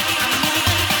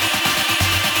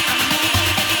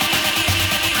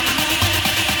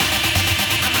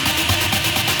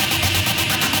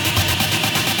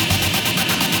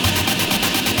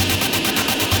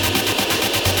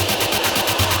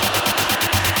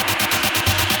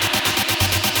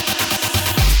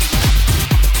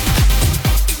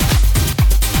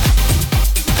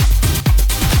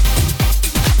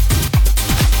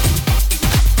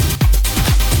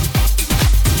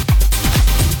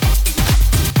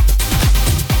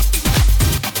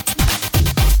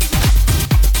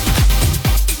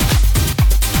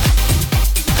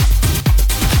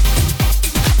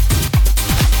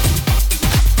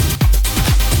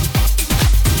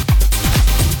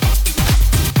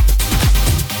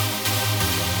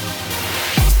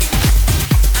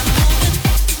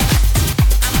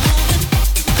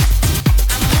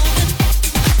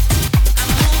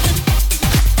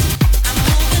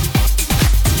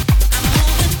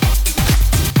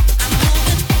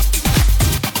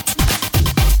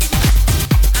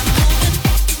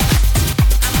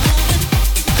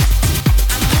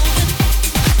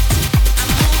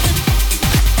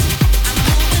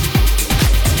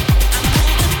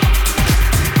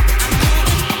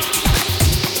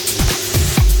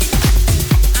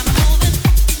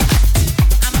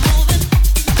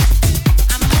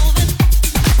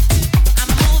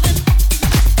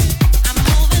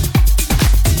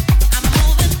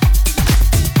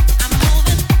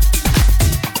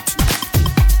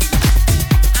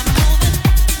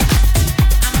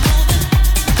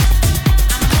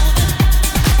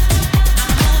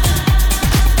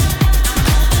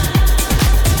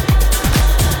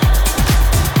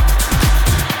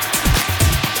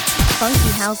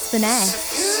 Funky House Finesse.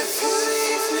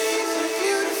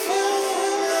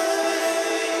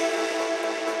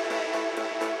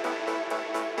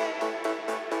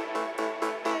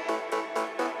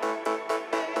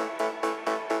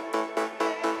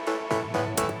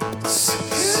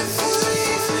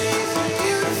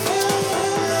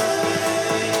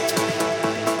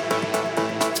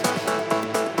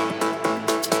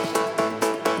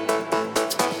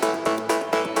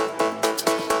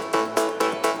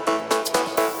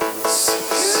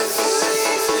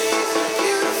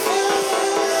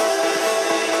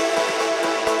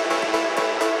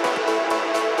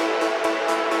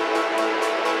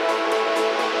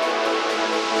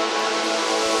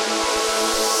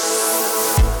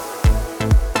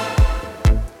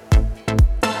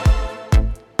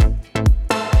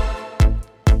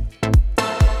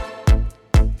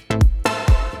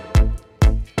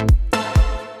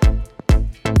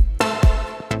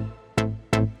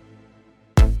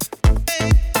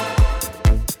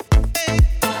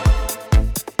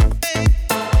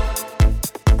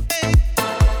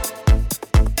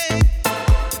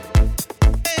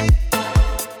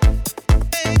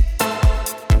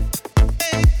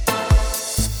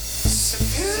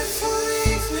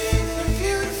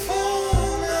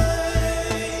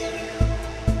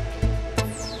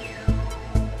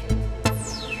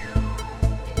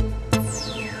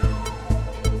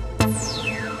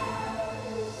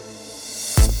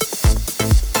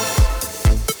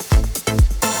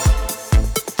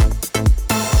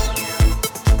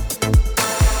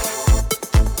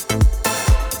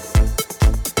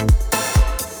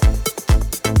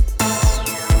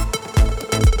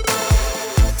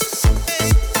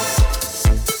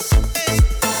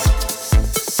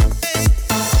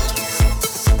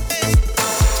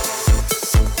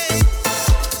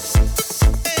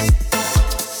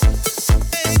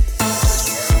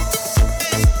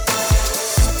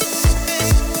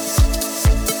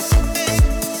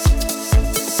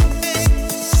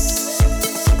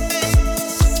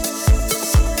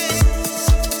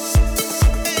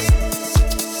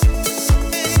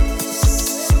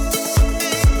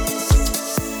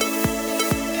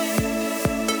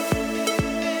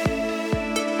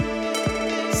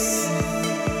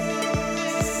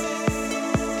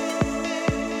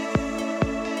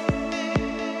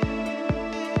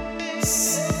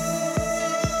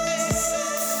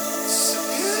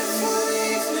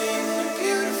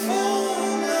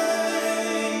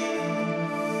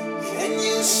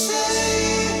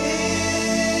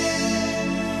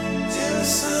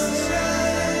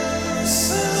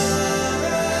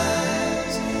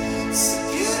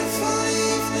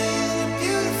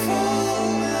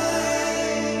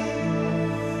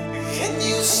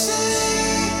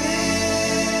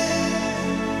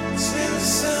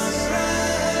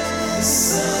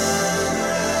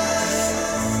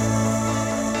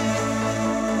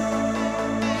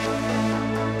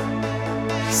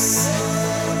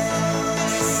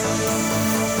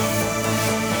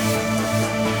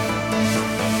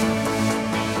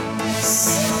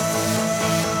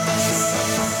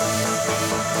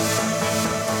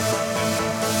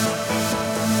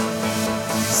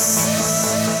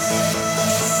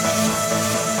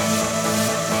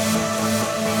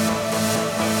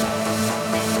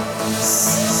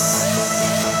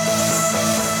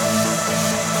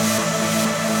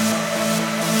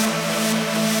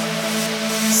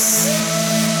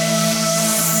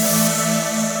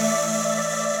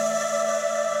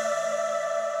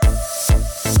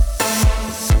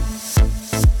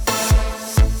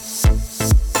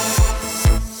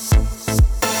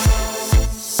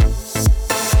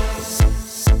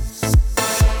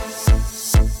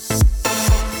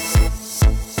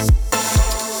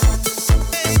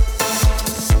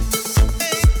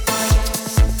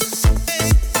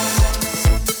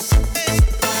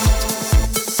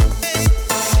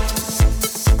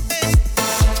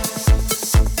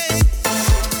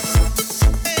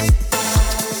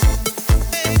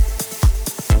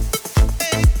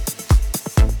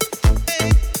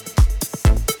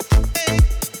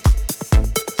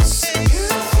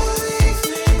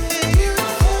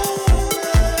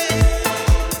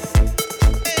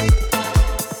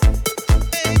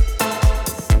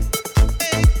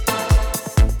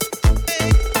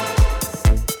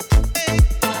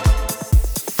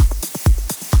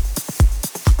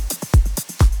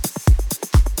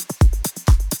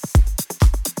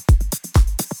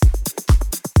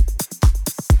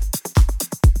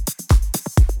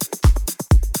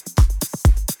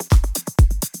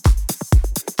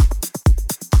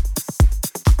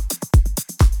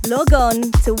 Log on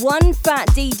to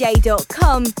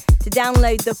onefatdj.com to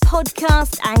download the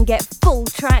podcast and get full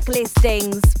track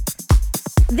listings.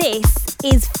 This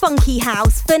is Funky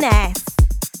House Finesse.